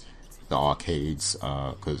experience the arcades,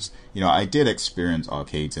 because I did experience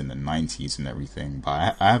arcades in the 90s and everything,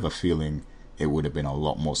 but I have a feeling it would have been a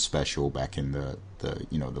lot more special back in the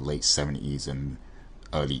late 70s and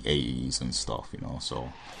early 80s and stuff,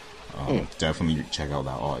 so definitely check out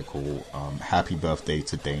that article. Happy birthday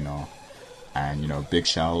to Dana, and big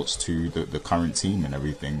shouts to the current team and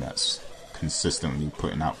everything that's consistently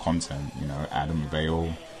putting out content, Adam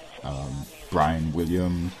Vale, Brian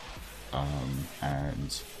William,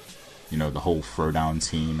 and the whole Throwdown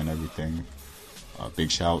team and everything.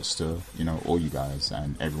 big shouts to, all you guys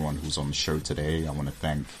and everyone who's on the show today. I want to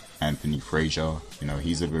thank Anthony Frazier.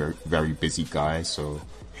 He's a very, very busy guy, so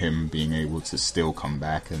him being able to still come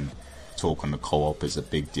back and talk on the co-op is a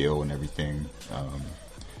big deal and everything.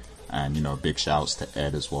 And big shouts to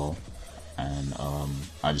Ed as well. And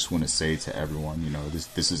I just want to say to everyone,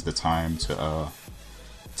 this is the time to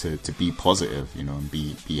be positive, and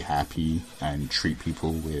be happy and treat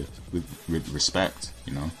people with respect.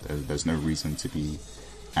 There's no reason to be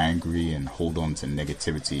angry and hold on to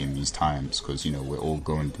negativity in these times, because we're all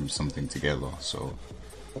going through something together. So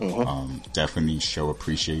definitely show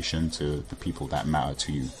appreciation to the people that matter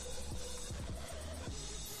to you.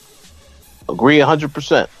 Agree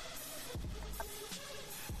 100%.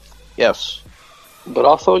 Yes. But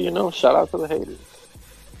also, shout out to the haters.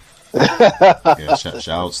 Yeah, shout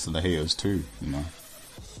outs to the haters too.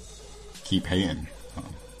 Keep hating.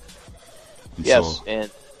 Yes, sure.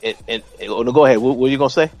 and no, go ahead. What were you gonna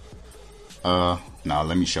say? Nah,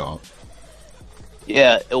 let me shut up.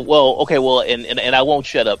 Yeah, well, okay, well, and I won't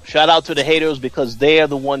shut up. Shout out to the haters, because they are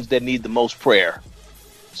the ones that need the most prayer.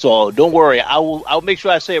 So don't worry, I'll make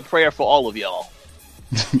sure I say a prayer for all of y'all.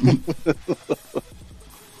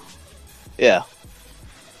 Yeah.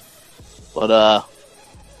 But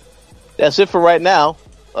that's it for right now.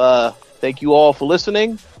 Thank you all for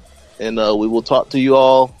listening, and we will talk to you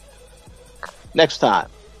all next time.